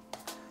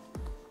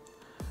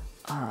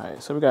 All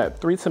right, so we got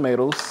 3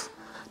 tomatoes.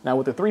 Now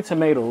with the 3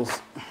 tomatoes,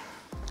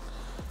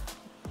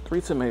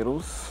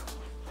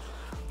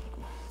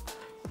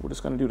 we're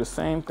just gonna do the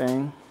same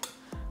thing.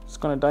 Just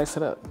gonna dice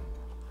it up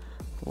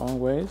long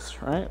ways,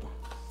 right?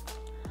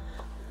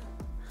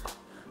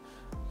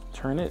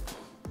 Turn it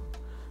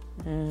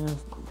and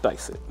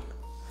dice it.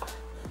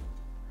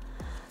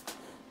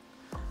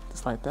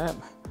 Just like that.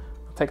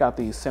 Take out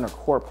the center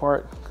core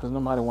part because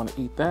nobody want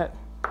to eat that.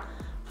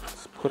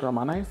 Just put it on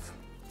my knife,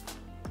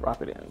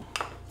 drop it in.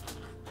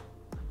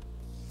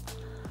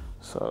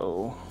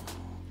 So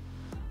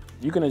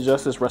you can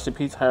adjust this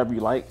recipe however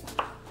you like.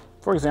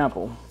 For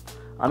example,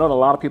 I know that a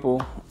lot of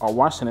people are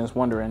watching this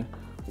wondering,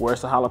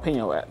 where's the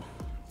jalapeno at?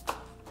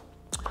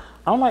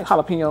 I don't like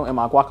jalapeno in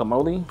my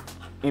guacamole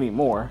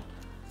anymore.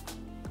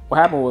 What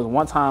happened was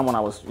one time when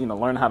I was,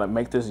 learning how to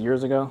make this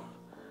years ago,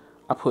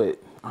 I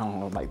put, I don't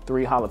know, like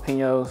 3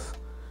 jalapenos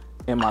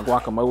in my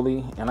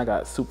guacamole and I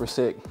got super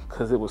sick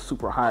because it was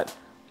super hot,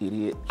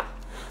 idiot.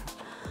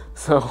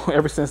 So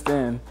ever since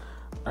then,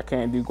 I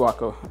can't do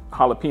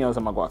jalapenos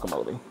in my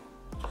guacamole.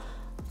 All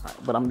right,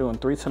 but I'm doing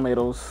 3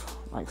 tomatoes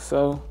like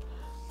so.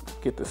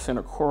 Get the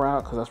center core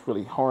out because that's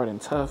really hard and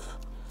tough.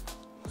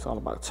 It's all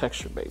about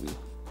texture, baby.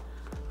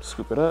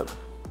 Scoop it up,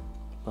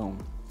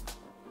 boom.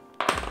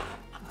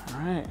 All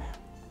right,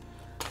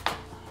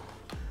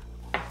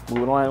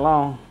 moving right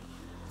along.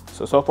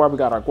 So far we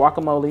got our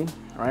guacamole,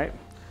 all right?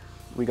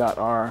 We got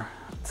our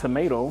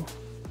tomato.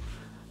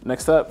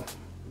 Next up,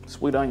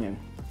 sweet onion.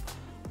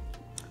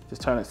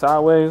 Just turn it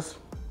sideways.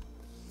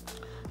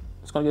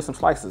 Just gonna get some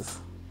slices.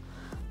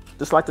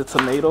 Just like the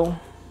tomato,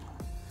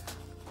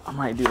 I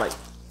might do like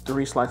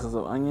 3 slices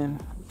of onion.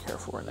 Be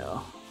careful right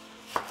now.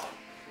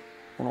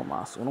 Uno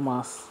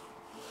más.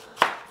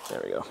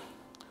 There we go.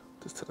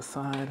 Just to the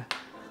side.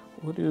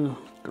 We'll do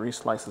 3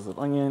 slices of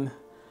onion.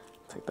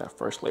 Take that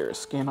first layer of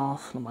skin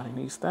off. Nobody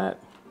needs that.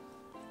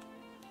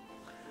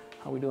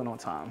 How we doing on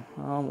time?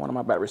 Oh, one of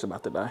my batteries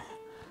about to die.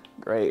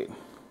 Great.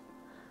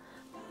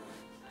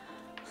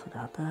 So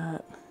got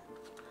that.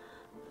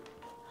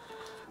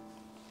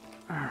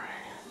 All right.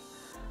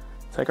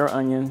 Take our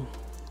onion.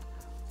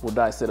 We'll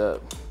dice it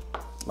up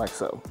like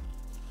so.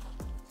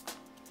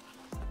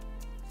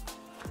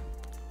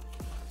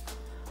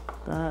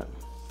 That.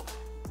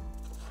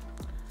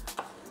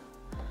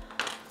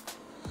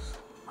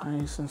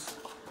 Nice and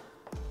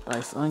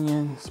diced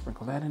onion,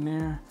 sprinkle that in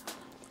there.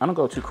 I don't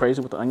go too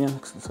crazy with the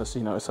onion since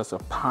it's such a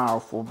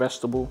powerful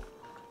vegetable.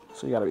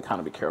 So you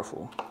gotta be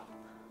careful.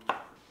 There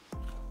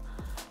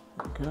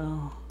we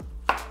go.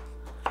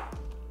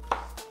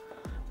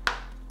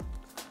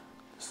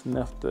 Just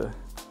enough to,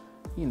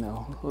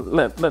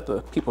 let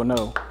the people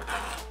know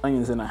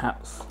onions in the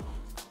house.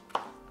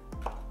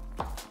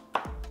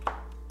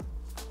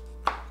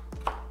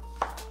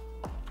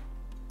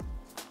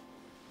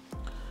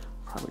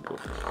 Probably do a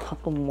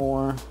couple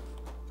more.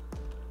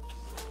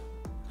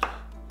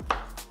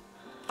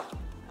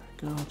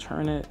 There we go,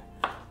 turn it.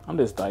 I'm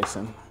just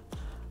dicing.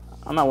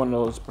 I'm not one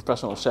of those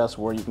professional chefs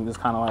where you can just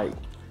kind of like,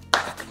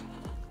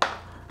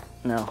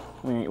 no,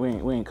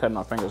 we ain't cutting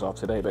our fingers off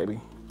today,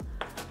 baby.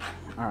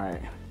 All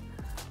right,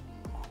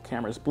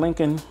 camera's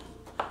blinking.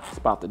 It's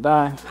about to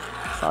die.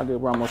 It's all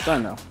good, we're almost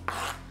done though.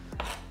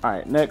 All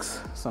right,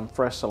 next, some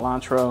fresh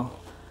cilantro.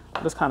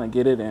 Just kind of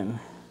get it and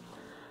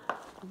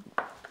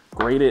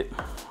grate it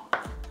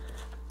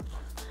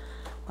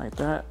like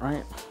that,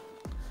 right?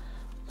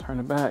 Turn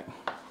it back.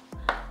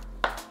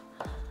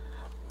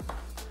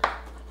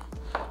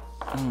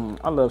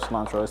 I love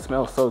cilantro. It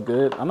smells so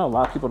good. I know a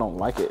lot of people don't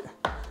like it.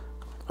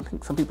 I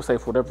think some people say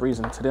for whatever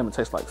reason, to them it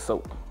tastes like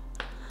soap.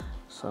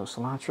 So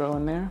cilantro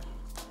in there.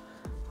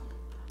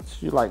 So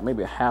you like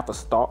maybe a half a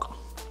stalk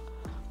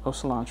of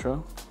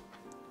cilantro.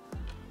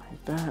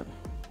 Like that.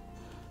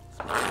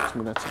 So let's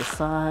move that to the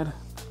side.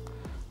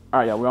 All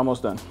right, y'all, we're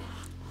almost done.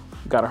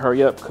 Gotta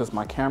hurry up because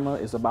my camera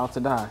is about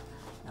to die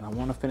and I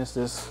want to finish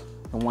this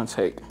in one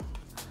take.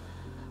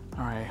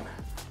 All right,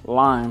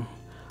 lime.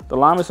 The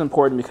lime is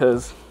important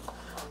because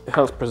it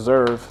helps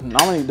preserve,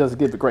 not only does it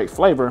give a great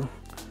flavor,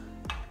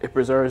 it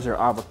preserves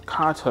your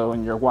avocado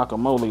and your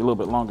guacamole a little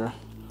bit longer.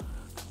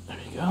 There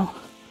you go.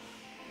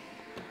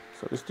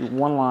 So just do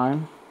one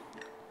lime,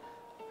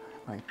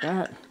 like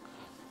that.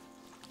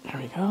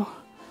 There we go,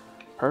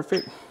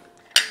 perfect.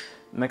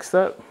 Next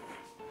up,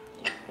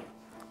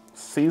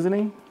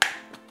 seasoning.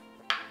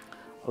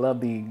 I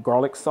love the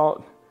garlic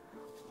salt.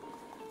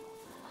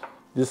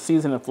 Just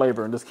season the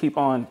flavor and just keep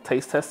on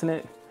taste testing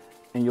it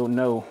and you'll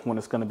know when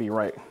it's gonna be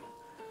right.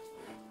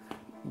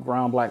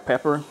 Ground black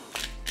pepper.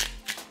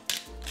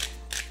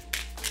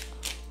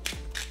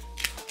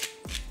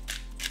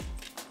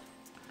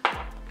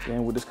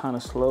 Then we'll just kind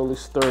of slowly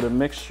stir the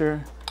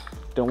mixture.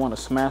 Don't want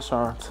to smash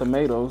our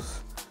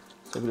tomatoes,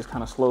 so we just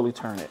kind of slowly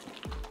turn it.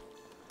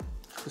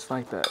 Just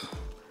like that.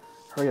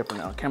 Hurry up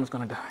now, the camera's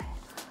gonna die.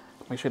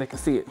 Make sure they can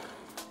see it.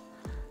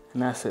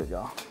 And that's it,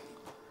 y'all.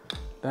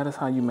 That is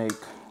how you make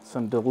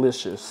some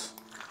delicious,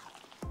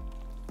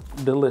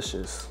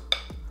 delicious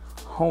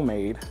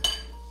homemade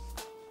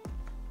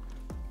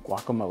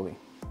guacamole.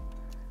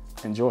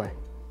 Enjoy.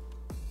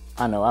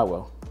 I know I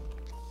will.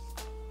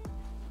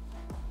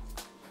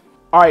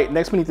 All right,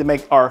 next we need to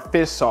make our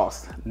fish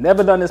sauce.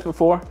 Never done this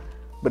before,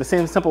 but it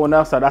seems simple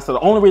enough, so that's the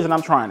only reason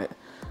I'm trying it.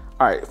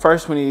 All right,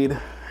 first we need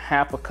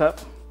half a cup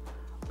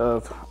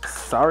of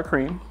sour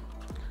cream.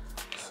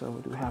 So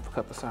we'll do half a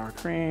cup of sour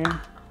cream.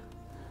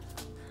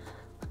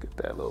 Let's get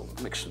that little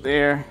mixture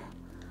there.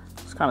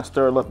 Just kind of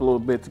stir it up a little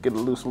bit to get it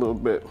loose a little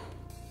bit.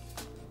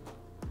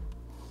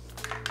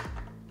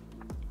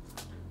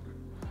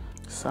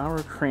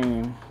 Sour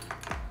cream,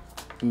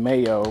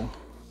 mayo,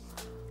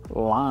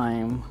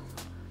 lime,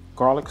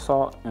 garlic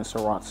salt, and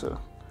sriracha.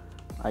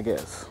 I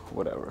guess,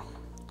 whatever.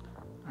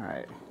 All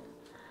right,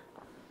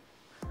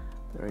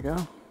 there we go.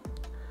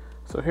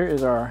 So here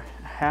is our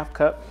half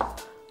cup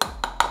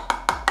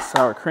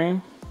sour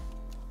cream,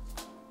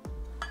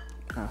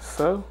 like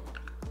so.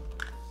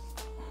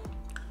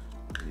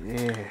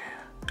 Yeah.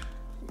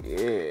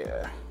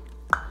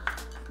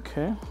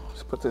 Okay,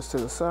 let's put this to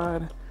the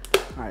side.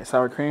 All right,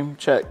 sour cream,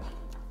 check.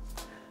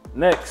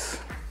 Next,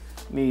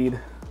 need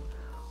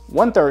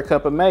 1/3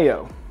 cup of mayo. You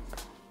know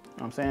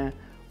what I'm saying?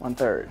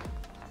 1/3.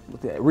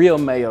 With that real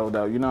mayo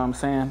though, you know what I'm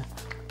saying?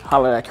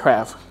 Holla at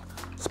Kraft,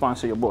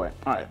 sponsor your boy.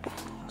 All right,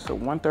 so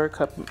 1/3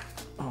 cup,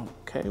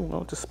 okay,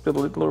 we'll just spill it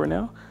a little right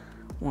now.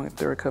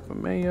 1/3 cup of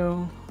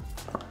mayo,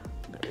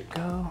 there we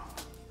go.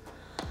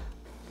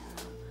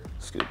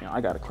 Excuse me,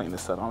 I gotta clean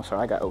this up. I'm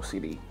sorry, I got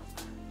OCD.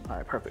 All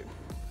right, perfect.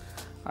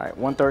 All right,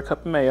 1/3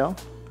 cup of mayo.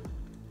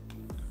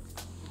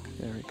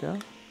 There we go.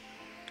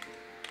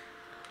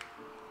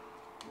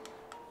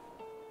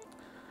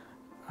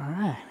 All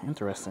right,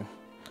 interesting.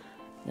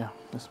 Yeah,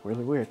 that's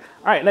really weird.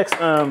 All right, next,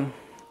 it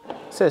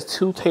says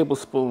 2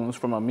 tablespoons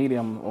from a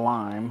medium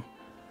lime.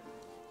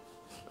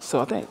 So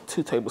I think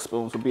 2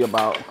 tablespoons would be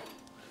about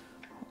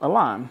a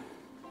lime.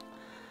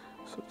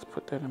 So let's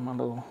put that in my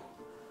little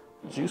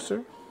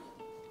juicer.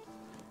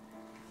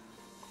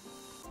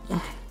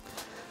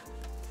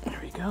 There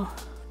we go.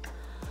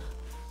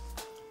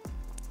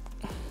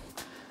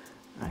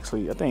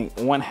 Actually, I think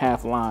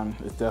 1/2 lime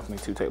is definitely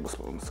 2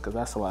 tablespoons because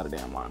that's a lot of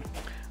damn lime.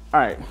 All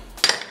right,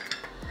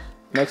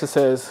 next it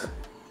says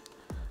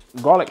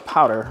garlic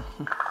powder.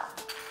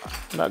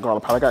 Not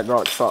garlic powder, I got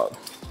garlic salt.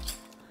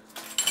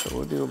 So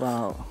we'll do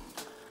about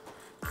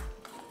a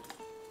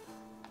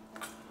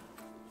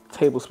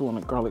tablespoon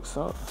of garlic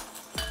salt.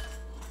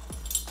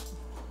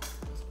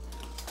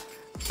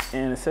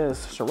 And it says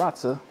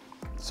sriracha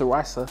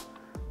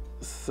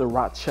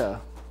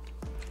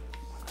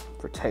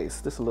for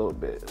taste, just a little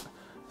bit. It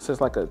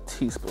says like a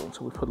teaspoon,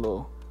 so we put a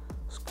little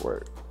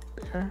squirt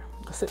there.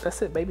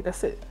 That's it, baby,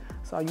 that's it.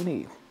 That's all you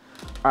need.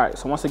 All right,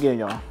 so once again,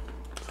 y'all,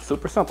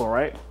 super simple,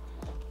 right?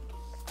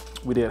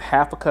 We did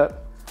 1/2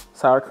 cup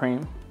sour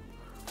cream,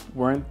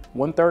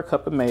 1/3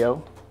 cup of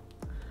mayo,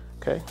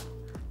 okay?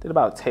 Did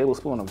about a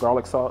tablespoon of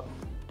garlic salt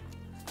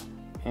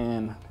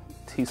and a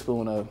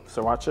teaspoon of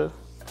sriracha.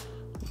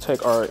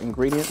 Take our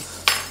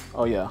ingredients.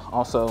 Oh yeah,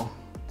 also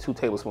 2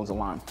 tablespoons of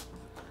lime.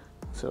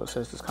 So it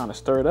says just kind of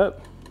stir it up.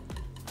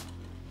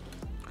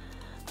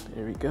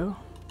 There we go.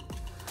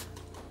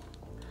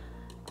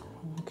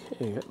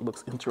 Okay, that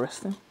looks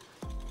interesting.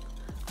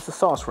 It's a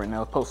sauce right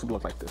now. It's supposed to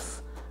look like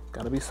this.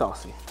 Gotta be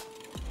saucy.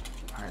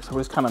 All right, so we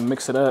just kind of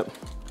mix it up,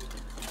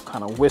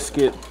 kind of whisk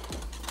it.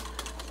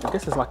 I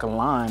guess it's like a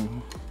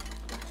lime.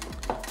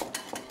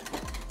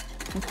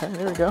 Okay,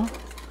 there we go.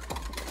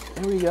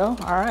 There we go.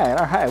 All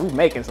right. We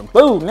making some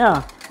food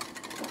now.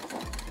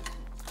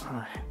 All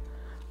right,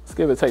 let's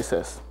give it a taste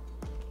test.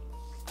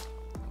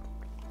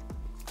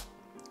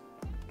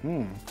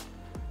 Okay.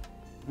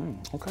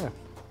 Okay.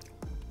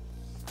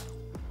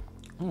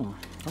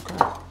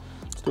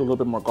 Let's do a little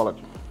bit more garlic.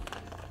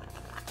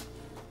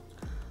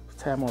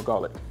 Let's add more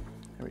garlic.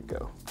 There we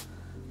go.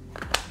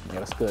 Yeah,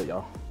 that's good,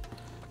 y'all.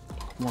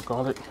 More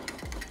garlic.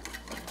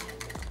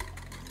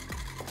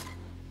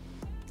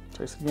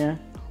 Taste again.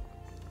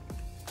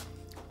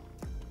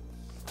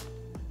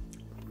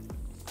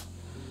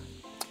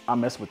 I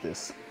mess with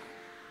this.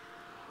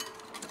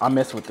 All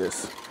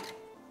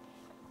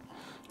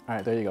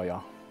right, there you go,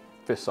 y'all.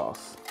 Fish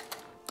sauce.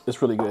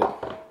 It's really good.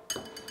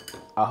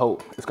 I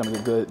hope it's gonna be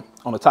good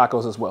on the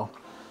tacos as well.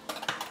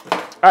 All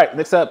right,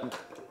 next up,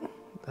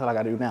 what the hell I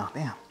gotta do now?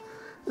 Damn,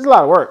 this is a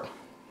lot of work.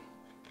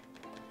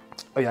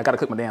 Oh yeah, I gotta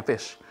cook my damn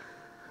fish.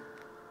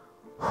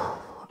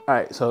 All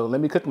right, so let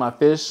me cook my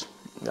fish.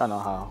 Y'all know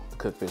how to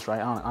cook fish,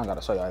 right? I don't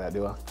gotta show y'all that,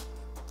 do I?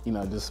 You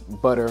know, just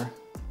butter,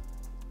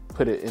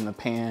 put it in the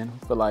pan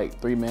for like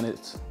 3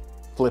 minutes,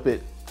 flip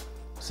it,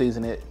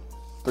 season it,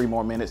 3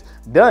 more minutes,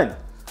 done.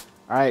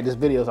 All right, this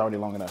video is already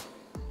long enough.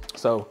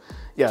 So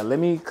yeah, let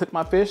me cook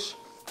my fish.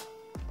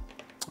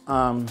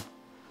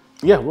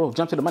 Yeah, we'll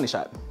jump to the money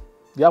shot.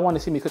 Y'all want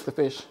to see me cook the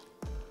fish?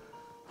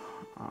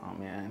 Oh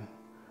man.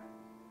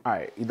 All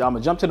right, either I'm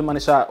gonna jump to the money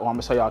shot or I'm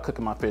gonna show y'all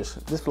cooking my fish.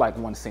 Just for like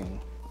one scene.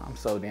 I'm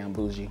so damn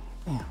bougie.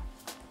 Damn. All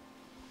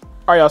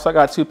right, y'all, so I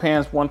got 2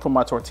 pans, one for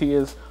my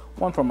tortillas,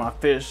 one for my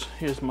fish.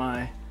 Here's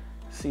my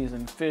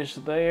seasoned fish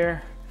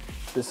there.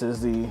 This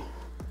is the,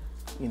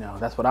 you know,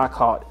 that's what I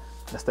caught.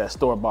 That's that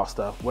store-bought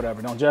stuff,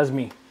 whatever, don't judge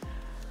me.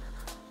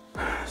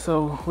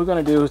 So what we're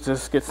gonna do is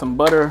just get some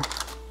butter.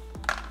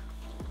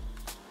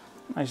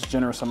 Nice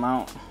generous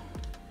amount.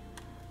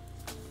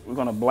 We're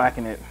gonna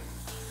blacken it.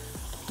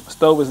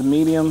 Stove is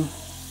medium.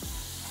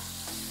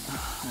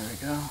 There we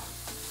go.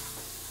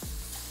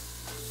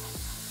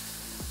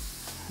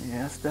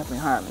 Yeah, it's definitely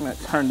hot. I'm gonna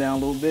turn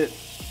down a little bit.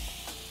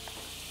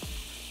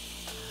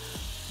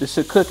 This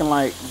should cook in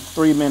like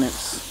 3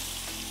 minutes.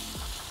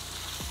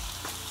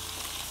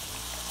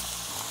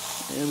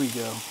 There we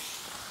go.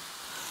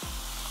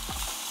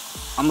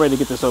 I'm ready to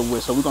get this over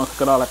with, so we're gonna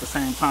cook it all at the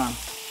same time.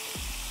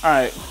 All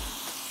right.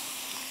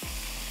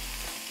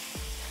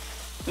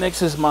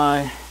 Next is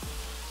my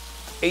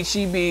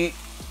HEB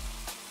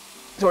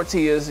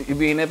tortillas. If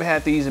you ain't never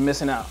had these, you're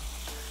missing out.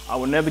 I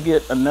will never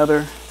get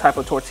another type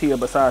of tortilla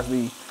besides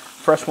the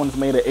fresh ones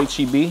made at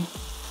HEB,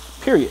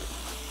 period.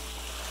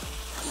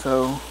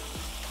 So,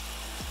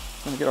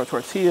 I'm gonna get our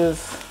tortillas.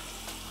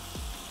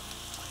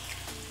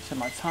 Set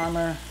my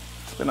timer,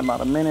 it's been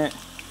about a minute.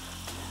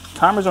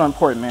 Timers are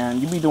important,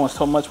 man. You be doing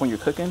so much when you're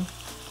cooking.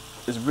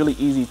 It's really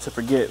easy to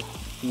forget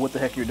what the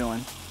heck you're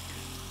doing.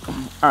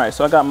 All right,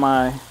 so I got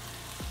my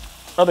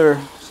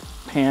other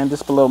pan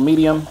just below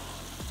medium.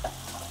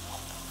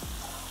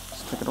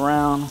 Just click it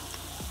around,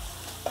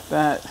 like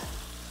that,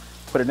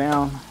 put it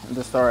down, and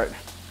just start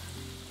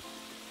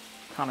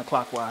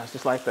counterclockwise,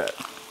 just like that.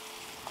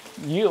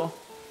 Yeah. All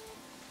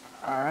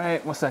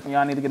right, 1 second,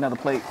 y'all. I need to get another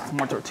plate,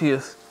 more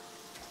tortillas.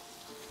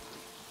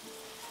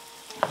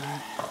 All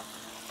right.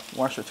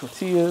 Wash your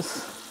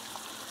tortillas.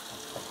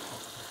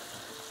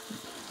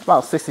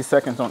 About 60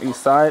 seconds on each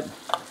side.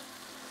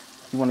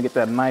 You want to get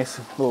that nice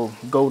little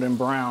golden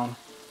brown,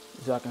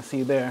 as y'all can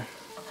see there.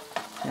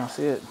 Y'all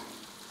see it?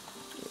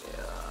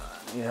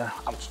 Yeah.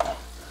 Ouch.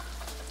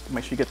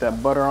 Make sure you get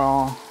that butter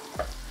all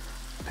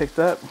picked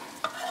up.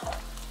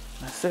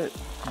 That's it.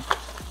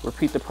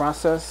 Repeat the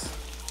process.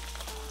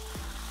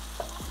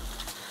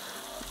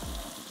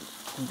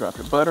 Drop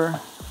your butter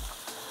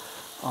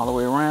all the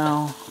way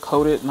around,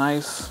 coat it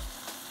nice.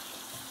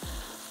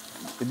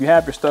 If you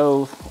have your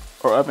stove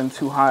or oven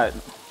too hot,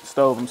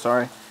 I'm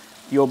sorry,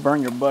 you'll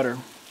burn your butter.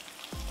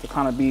 So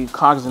kind of be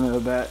cognizant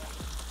of that.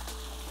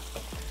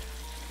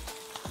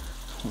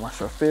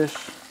 Wash our fish.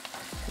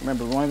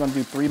 Remember, we're only gonna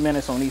do 3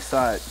 minutes on each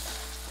side.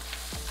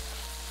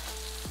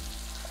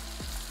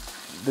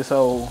 This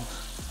old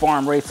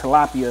farm-raised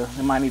tilapia,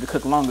 it might need to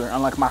cook longer,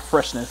 unlike my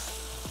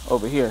freshness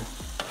over here.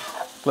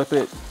 Flip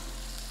it.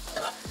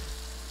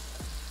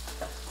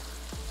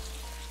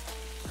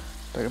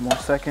 30 more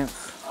seconds.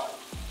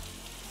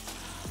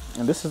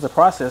 And this is the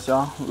process,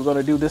 y'all. We're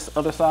gonna do this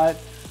other side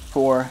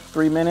for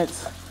 3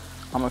 minutes.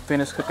 I'm gonna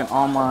finish cooking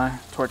all my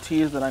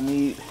tortillas that I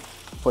need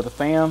for the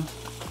fam.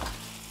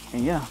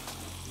 And yeah,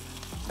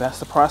 that's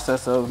the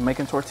process of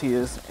making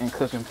tortillas and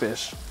cooking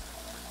fish.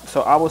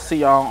 So I will see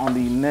y'all on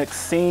the next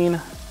scene,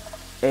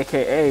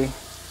 AKA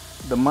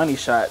the money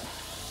shot,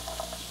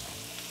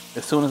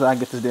 as soon as I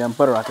get this damn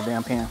butter out the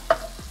damn pan.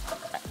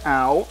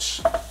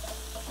 Ouch.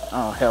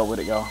 Oh, hell with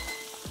it, y'all.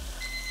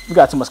 We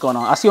got too much going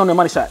on. I'll see you on the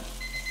money shot.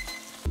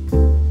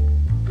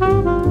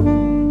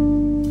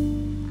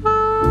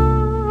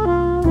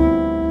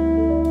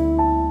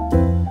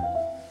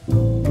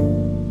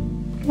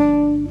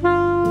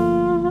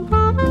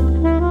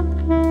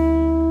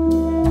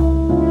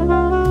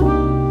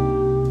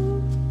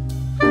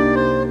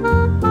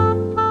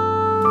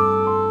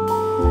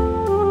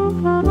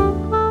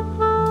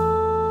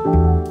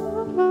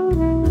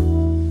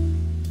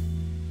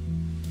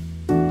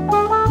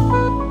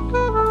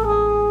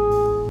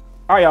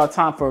 right, y'all,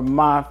 time for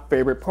my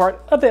favorite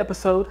part of the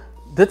episode,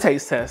 the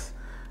taste test.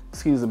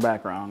 Excuse the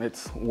background,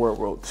 it's World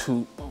War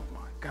II. Oh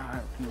my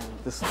God,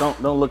 just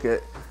don't look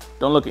at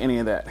any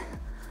of that.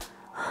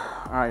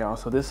 All right, y'all,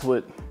 so this is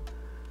what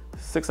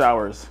 6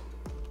 hours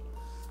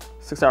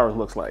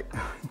looks like.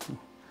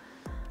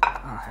 All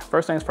right,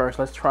 first things first,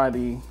 let's try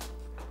the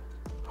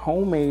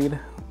homemade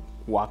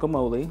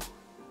guacamole.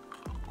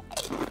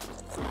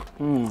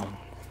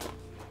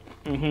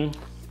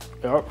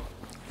 Yep.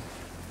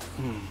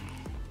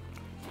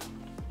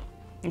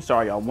 I'm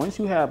sorry, y'all. Once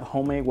you have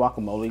homemade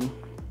guacamole,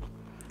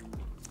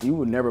 you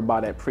would never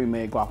buy that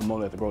pre-made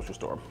guacamole at the grocery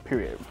store,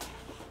 period.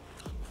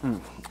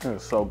 It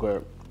is so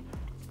good.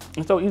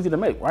 It's so easy to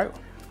make, right?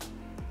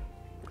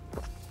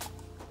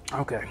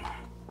 Okay,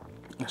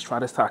 let's try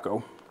this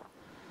taco.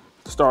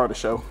 The star of the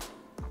show.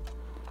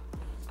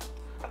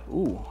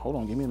 Ooh, hold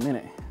on, give me a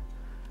minute.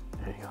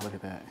 There you go, look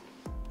at that.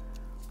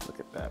 Look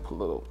at that, put a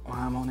little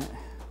lime on it.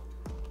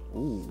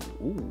 Ooh,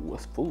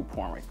 what's food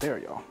porn right there,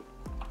 y'all.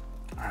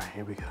 All right,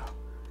 here we go.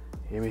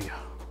 Here we go.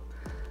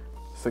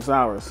 6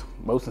 hours,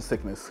 motion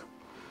sickness.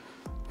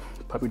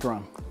 Puppy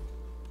drum.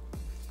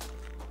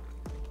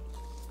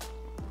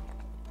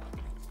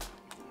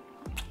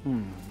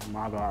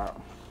 My God.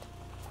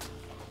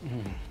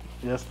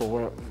 Yes,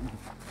 Lord.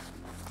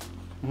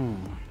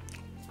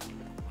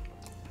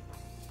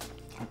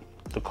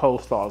 The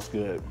coleslaw is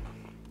good.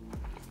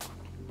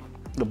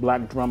 The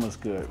black drum is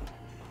good.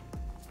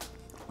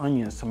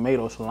 Onions,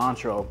 tomatoes,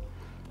 cilantro.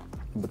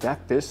 But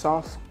that fish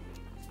sauce.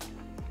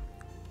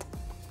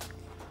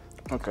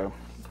 Okay.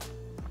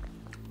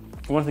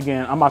 Once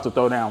again, I'm about to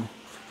throw down.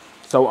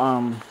 So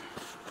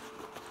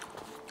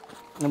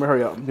let me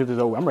hurry up, get this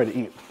over. I'm ready to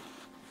eat.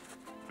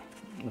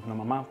 Looking at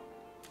my mouth.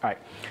 All right.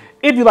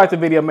 If you like the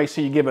video, make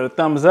sure you give it a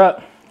thumbs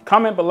up.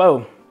 Comment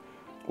below.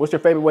 What's your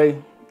favorite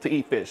way to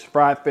eat fish?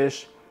 Fried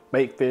fish,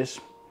 baked fish,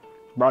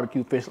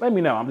 barbecue fish? Let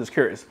me know. I'm just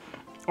curious.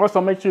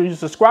 Also, make sure you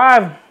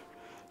subscribe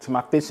to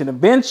my fishing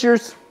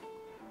adventures.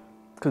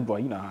 Cause boy,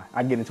 you know,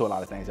 I get into a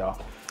lot of things, y'all.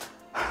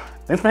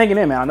 Thanks for hanging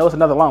in, man. I know it's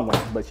another long one,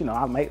 but you know,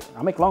 I make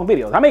long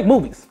videos. I make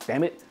movies,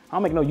 damn it. I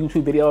don't make no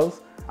YouTube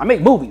videos. I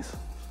make movies,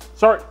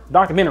 short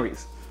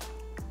documentaries.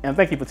 And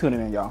thank you for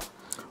tuning in, y'all.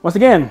 Once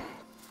again,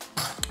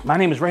 my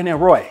name is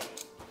Roy.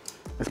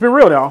 It's been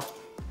real, y'all.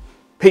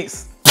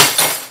 Peace.